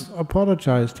must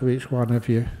apologize to each one of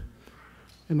you.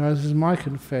 This is my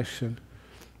confession.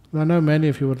 And I know many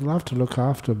of you would love to look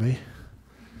after me,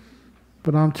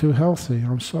 but I'm too healthy,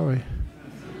 I'm sorry.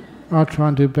 I'll try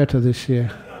and do better this year,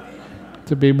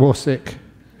 to be more sick.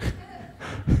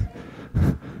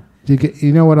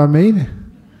 You know what I mean?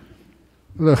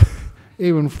 Look,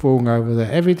 even Fung over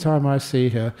there, every time I see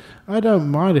her, I don't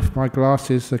mind if my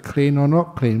glasses are clean or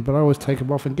not clean, but I always take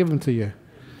them off and give them to you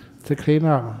to clean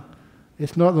up.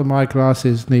 It's not that my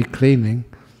glasses need cleaning,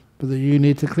 but that you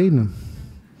need to clean them.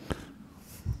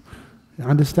 You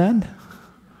understand?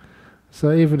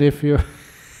 So even if you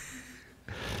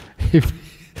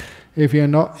if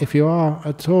you are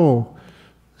at all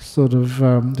sort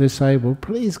of disabled,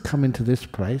 please come into this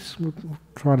place. We'll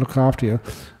try and look after you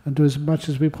and do as much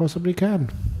as we possibly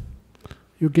can.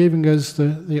 You're giving us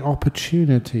the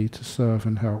opportunity to serve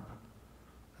and help,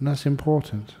 and that's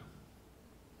important.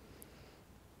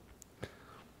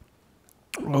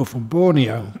 Oh, from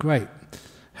Borneo, great.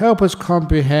 Help us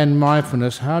comprehend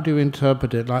mindfulness. How do you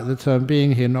interpret it, like the term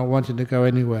being here, not wanting to go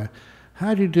anywhere?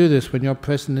 How do you do this when your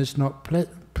present is not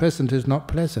pleasant?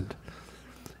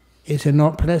 Is it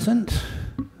not pleasant?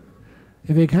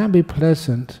 If it can't be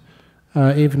pleasant,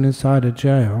 even inside a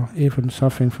jail, even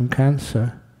suffering from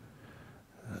cancer,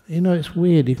 you know, it's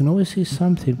weird, you can always see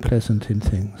something pleasant in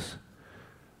things.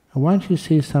 And once you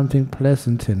see something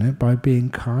pleasant in it, by being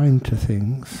kind to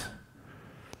things,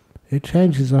 it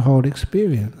changes the whole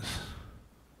experience.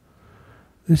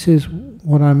 This is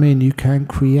what I mean, you can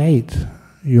create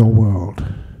your world.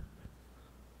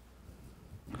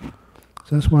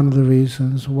 So that's one of the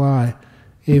reasons why,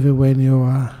 even when you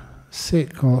are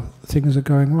sick or things are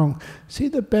going wrong, see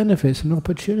the benefits and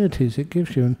opportunities it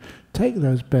gives you and take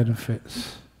those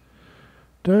benefits.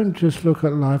 Don't just look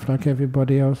at life like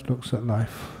everybody else looks at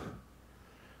life.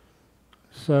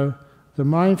 So the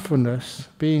mindfulness,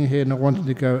 being here, not wanting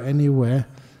to go anywhere,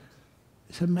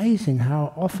 it's amazing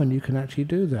how often you can actually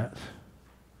do that,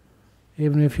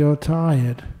 even if you're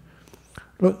tired.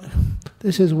 Look,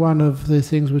 this is one of the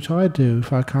things which I do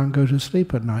if I can't go to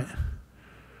sleep at night.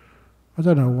 I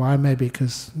don't know why, maybe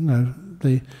because, you know,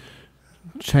 the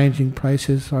changing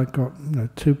places, I've got, you know,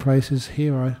 two places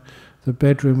here, the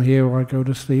bedroom here where I go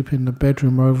to sleep in, the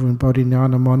bedroom over in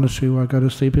Bodhinyana Monastery where I go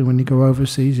to sleep in. When you go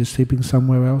overseas, you're sleeping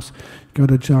somewhere else. You go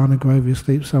to Jhana Grove, you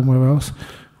sleep somewhere else.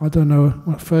 I don't know,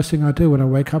 what first thing I do when I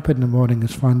wake up in the morning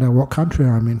is find out what country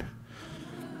I'm in.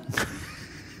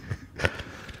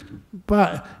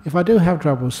 But if I do have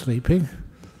trouble sleeping,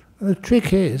 the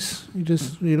trick is,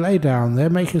 you lay down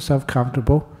there, make yourself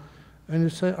comfortable, and you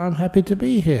say, I'm happy to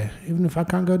be here, even if I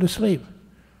can't go to sleep.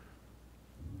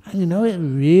 And you know, it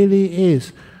really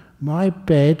is. My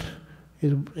bed,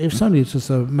 if suddenly it's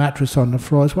just a mattress on the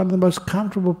floor, it's one of the most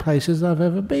comfortable places I've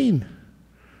ever been.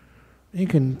 You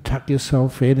can tuck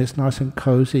yourself in, it's nice and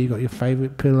cozy, you've got your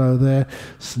favourite pillow there,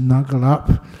 snuggle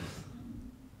up.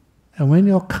 And when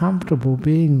you're comfortable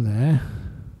being there,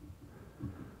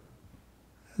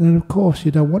 then of course you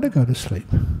don't want to go to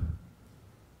sleep. And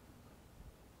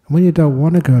when you don't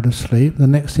want to go to sleep, the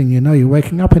next thing you know, you're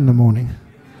waking up in the morning.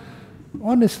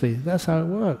 Honestly, that's how it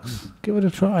works. Give it a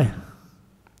try.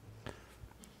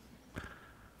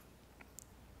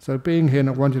 So being here,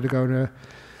 not wanting to go there,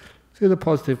 see the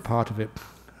positive part of it.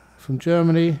 From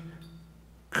Germany,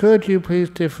 could you please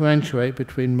differentiate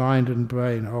between mind and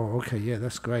brain? Oh, okay, yeah,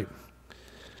 that's great.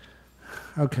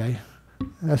 Okay,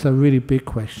 that's a really big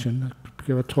question. I'll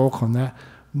give a talk on that.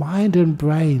 Mind and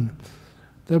brain.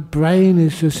 The brain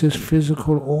is just this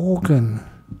physical organ.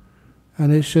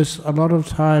 And it's just, a lot of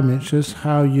time, it's just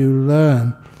how you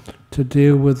learn to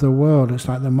deal with the world. It's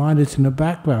like the mind is in the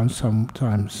background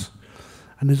sometimes.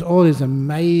 And there's all these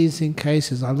amazing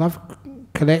cases. I love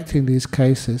collecting these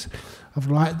cases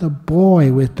of like the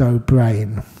boy with no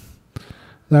brain.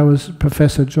 That was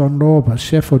Professor John Lorber,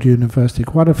 Sheffield University,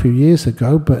 quite a few years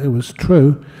ago, but it was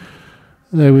true.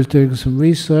 They was doing some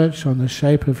research on the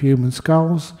shape of human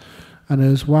skulls, and there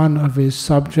was one of his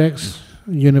subjects,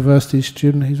 university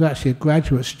student, he's actually a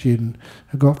graduate student,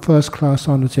 who got first class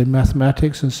honours in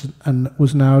mathematics and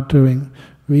was now doing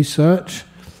research.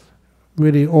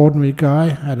 Really ordinary guy,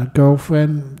 had a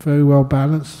girlfriend, very well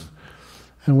balanced.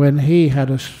 And when he had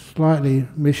a slightly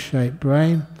misshaped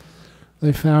brain,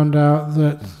 they found out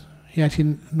that he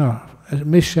actually, a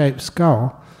misshaped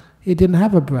skull, he didn't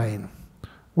have a brain.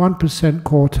 1%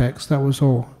 cortex, that was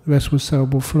all. The rest was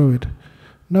cerebral fluid.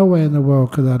 No way in the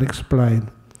world could that explain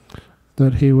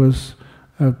that he was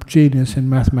a genius in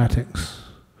mathematics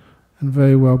and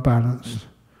very well balanced.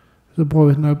 He was a boy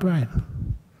with no brain.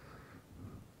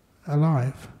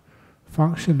 Alive,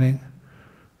 functioning,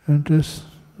 and just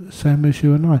the same as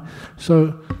you and I.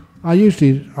 So I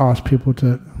usually ask people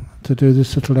to do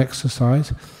this little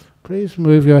exercise. Please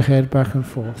move your head back and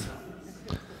forth.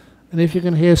 And if you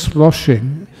can hear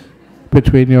sloshing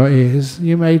between your ears,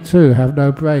 you may too have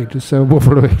no brain, just cerebral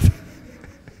fluid.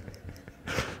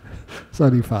 It's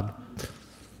only fun.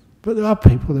 But there are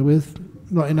people with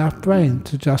not enough brain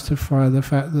to justify the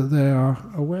fact that they are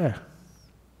aware.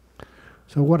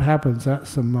 So what happens?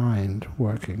 That's the mind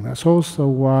working. That's also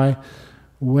why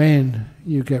when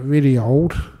you get really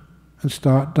old and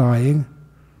start dying,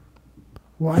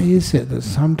 why is it that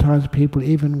sometimes people,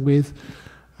 even with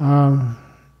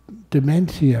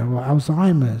dementia or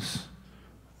Alzheimer's,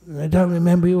 they don't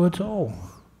remember you at all?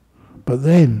 But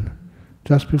then,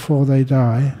 just before they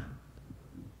die,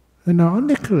 they know, oh,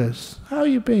 Nicholas, how have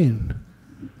you been?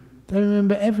 They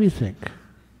remember everything.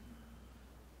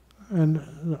 And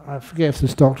I forget if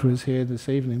this doctor is here this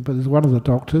evening, but there's one of the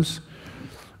doctors,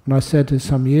 and I said this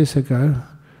some years ago,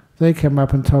 they came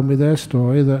up and told me their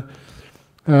story that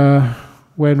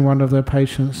when one of their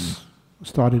patients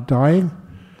started dying,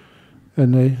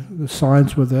 and the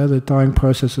signs were there, the dying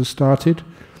process had started,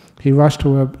 he rushed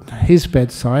to his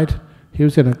bedside. He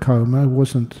was in a coma,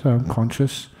 wasn't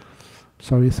conscious,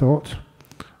 so he thought.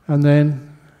 And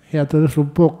then he had the little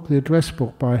book, the address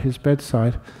book, by his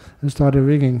bedside, and started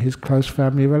ringing his close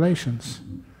family relations.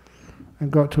 And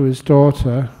got to his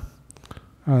daughter,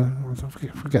 I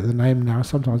forget the name now,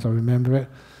 sometimes I remember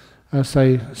it,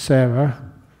 say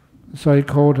Sarah. So he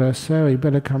called her, Sarah, you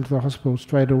better come to the hospital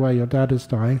straight away, your dad is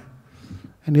dying.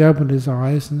 And he opened his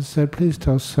eyes and said, please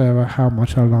tell Sarah how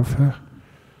much I love her.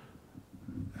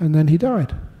 And then he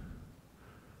died.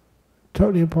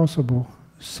 Totally impossible,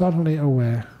 suddenly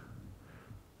aware.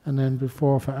 And then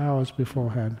for hours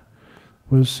beforehand,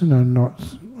 was not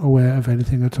aware of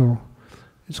anything at all.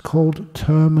 It's called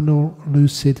terminal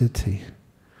lucidity.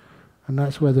 And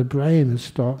that's where the brain has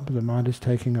stopped, but the mind is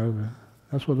taking over.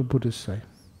 That's what the Buddhists say.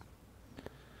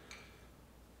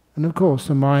 And of course,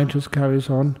 the mind just carries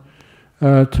on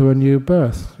to a new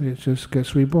birth. It just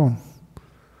gets reborn.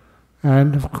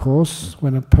 And of course,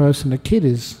 when a kid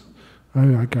is,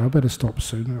 I better stop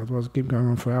soon, otherwise I keep going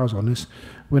on for hours on this.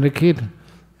 When a kid,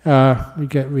 we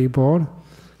get reborn,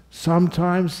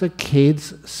 sometimes the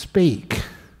kids speak.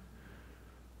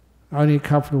 Only a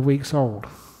couple of weeks old.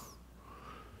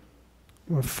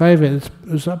 My favourite,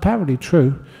 is apparently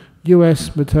true,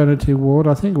 US maternity ward,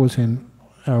 I think it was in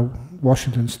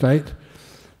Washington State.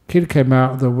 Kid came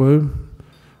out of the womb,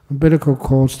 umbilical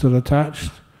cord still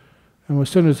attached, and as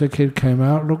soon as the kid came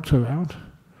out, looked around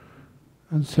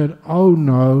and said, oh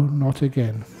no, not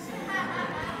again.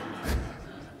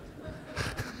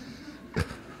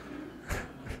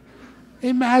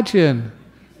 Imagine,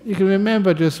 you can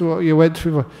remember just what you went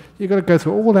through. You've got to go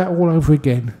through all that all over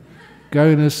again.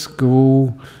 Going to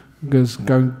school,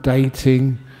 going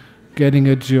dating, getting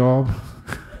a job.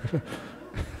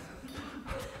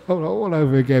 all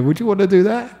over again. Would you want to do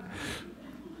that?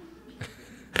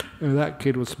 That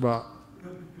kid was smart.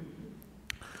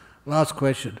 Last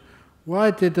question.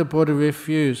 Why did the Buddha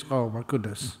refuse? Oh my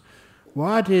goodness.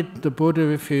 Why did the Buddha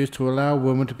refuse to allow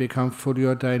women to become fully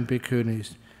ordained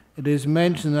bhikkhunis? It is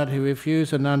mentioned that he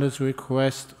refused Ananda's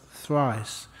request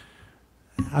thrice.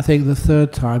 I think the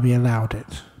third time he allowed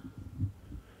it.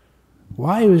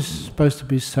 Why he was supposed to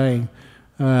be saying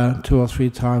 2 or 3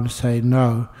 times, say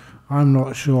no, I'm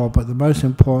not sure, but the most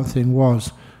important thing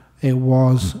was it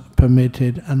was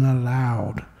permitted and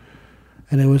allowed.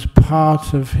 And it was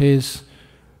part of his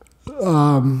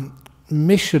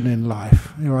mission in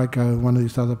life. Here I go, one of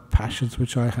these other passions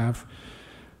which I have.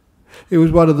 It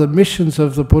was one of the missions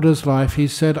of the Buddha's life. He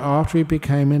said after he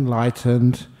became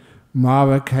enlightened,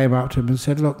 Mara came up to him and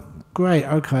said, look, great,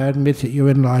 okay, I admit it, you're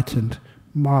enlightened,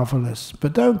 marvelous,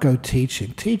 but don't go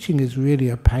teaching. Teaching is really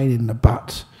a pain in the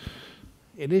butt.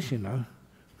 It is, you know.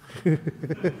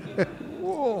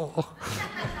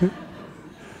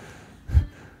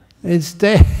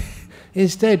 Instead,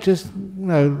 just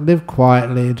live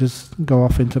quietly and just go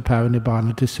off into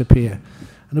parinibbana, disappear.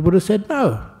 And the Buddha said,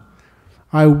 no,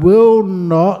 I will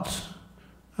not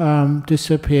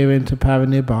disappear into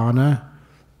parinibbana,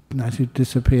 actually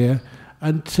disappear,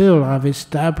 until I've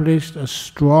established a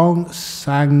strong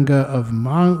sangha of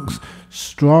monks,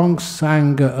 strong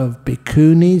sangha of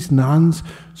bhikkhunis, nuns,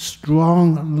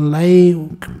 strong lay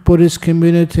Buddhist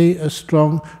community, a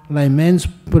strong lay men's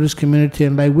Buddhist community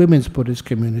and lay women's Buddhist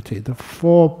community, the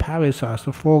 4 parisas,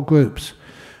 the 4 groups.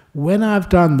 When I've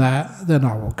done that, then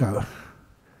I will go.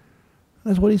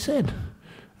 That's what he said.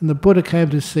 And the Buddha came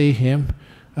to see him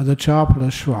at the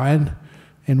Chapala shrine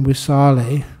in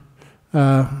Wisali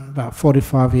about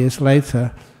 45 years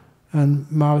later.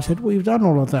 And Mara said, well, you've done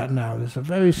all of that now. There's a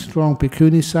very strong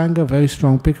bhikkhuni sangha, very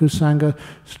strong bhikkhu sangha,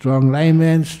 strong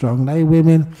laymen, strong lay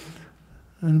women.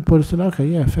 And the Buddha said, okay,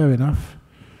 yeah, fair enough.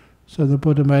 So the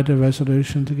Buddha made a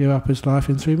resolution to give up his life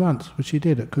in 3 months, which he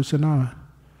did at Kusinara.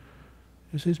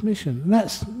 It's his mission. And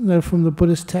that's from the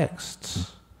Buddhist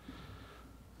texts.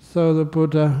 So the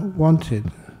Buddha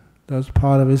wanted, that was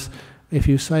part of his, if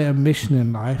you say a mission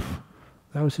in life,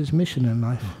 that was his mission in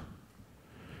life.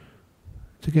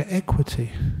 To get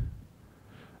equity.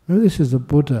 Remember, this is the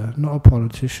Buddha, not a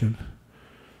politician.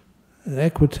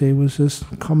 Equity was just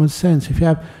common sense. If you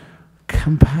have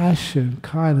compassion,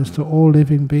 kindness to all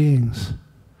living beings,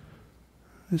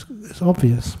 it's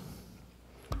obvious.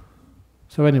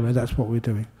 So anyway, that's what we're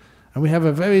doing. And we have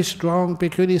a very strong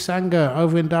Bhikkhuni Sangha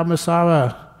over in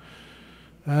Dhammasara.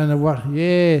 And one,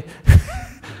 yeah.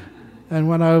 And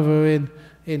one over in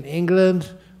England,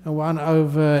 and one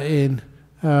over in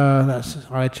that's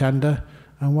Ayachanda,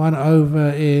 and one over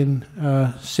in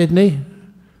Sydney,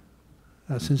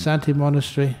 that's in Santi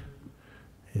Monastery.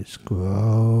 It's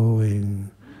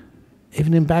growing.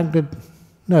 Even in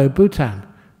Bhutan,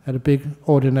 had a big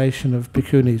ordination of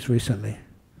bhikkhunis recently.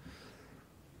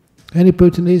 Any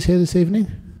Bhutanese here this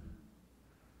evening?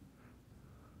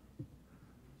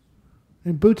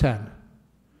 In Bhutan.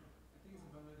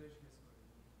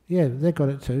 Yeah, they got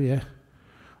it too, yeah.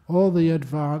 All the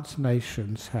advanced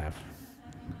nations have.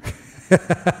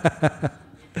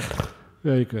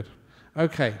 Very good.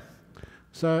 Okay.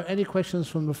 So any questions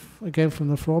from from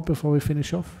the floor before we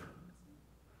finish off?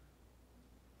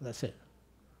 That's it.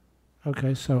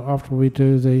 Okay, so after we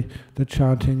do the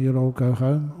chanting, you'll all go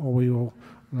home, or we all...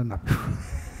 Well, no.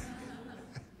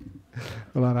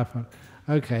 We'll have fun.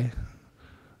 Okay.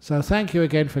 So thank you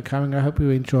again for coming. I hope you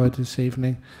enjoyed this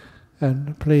evening.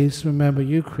 And please remember,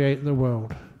 you create the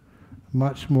world,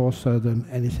 much more so than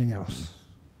anything else.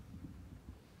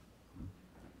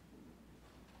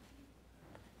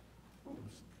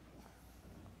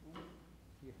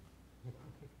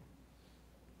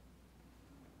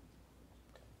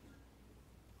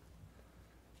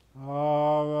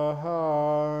 Arahang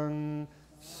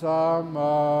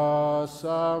Sama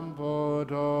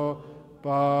Sambuddho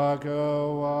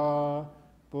Bhagava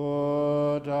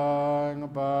Buddhang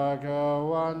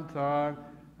Bhagavantang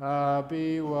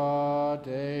Abhivademi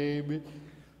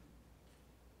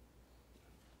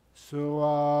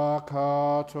Suakato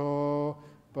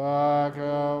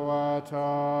Bhagavata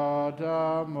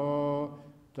Dhammo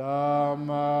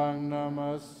Dhammang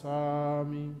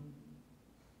Namasami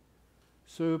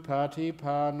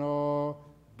Supatipano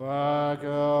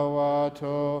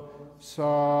Bhagavato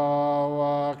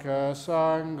Sawaka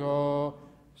Sangho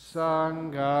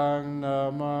Sanghang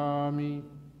Namami.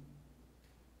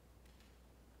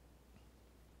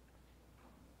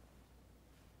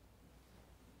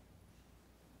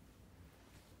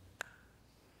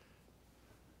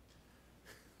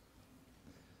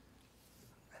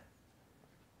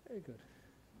 Very good.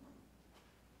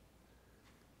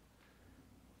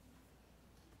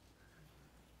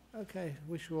 Okay,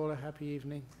 wish you all a happy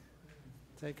evening.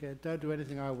 Take care. Don't do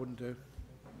anything I wouldn't do.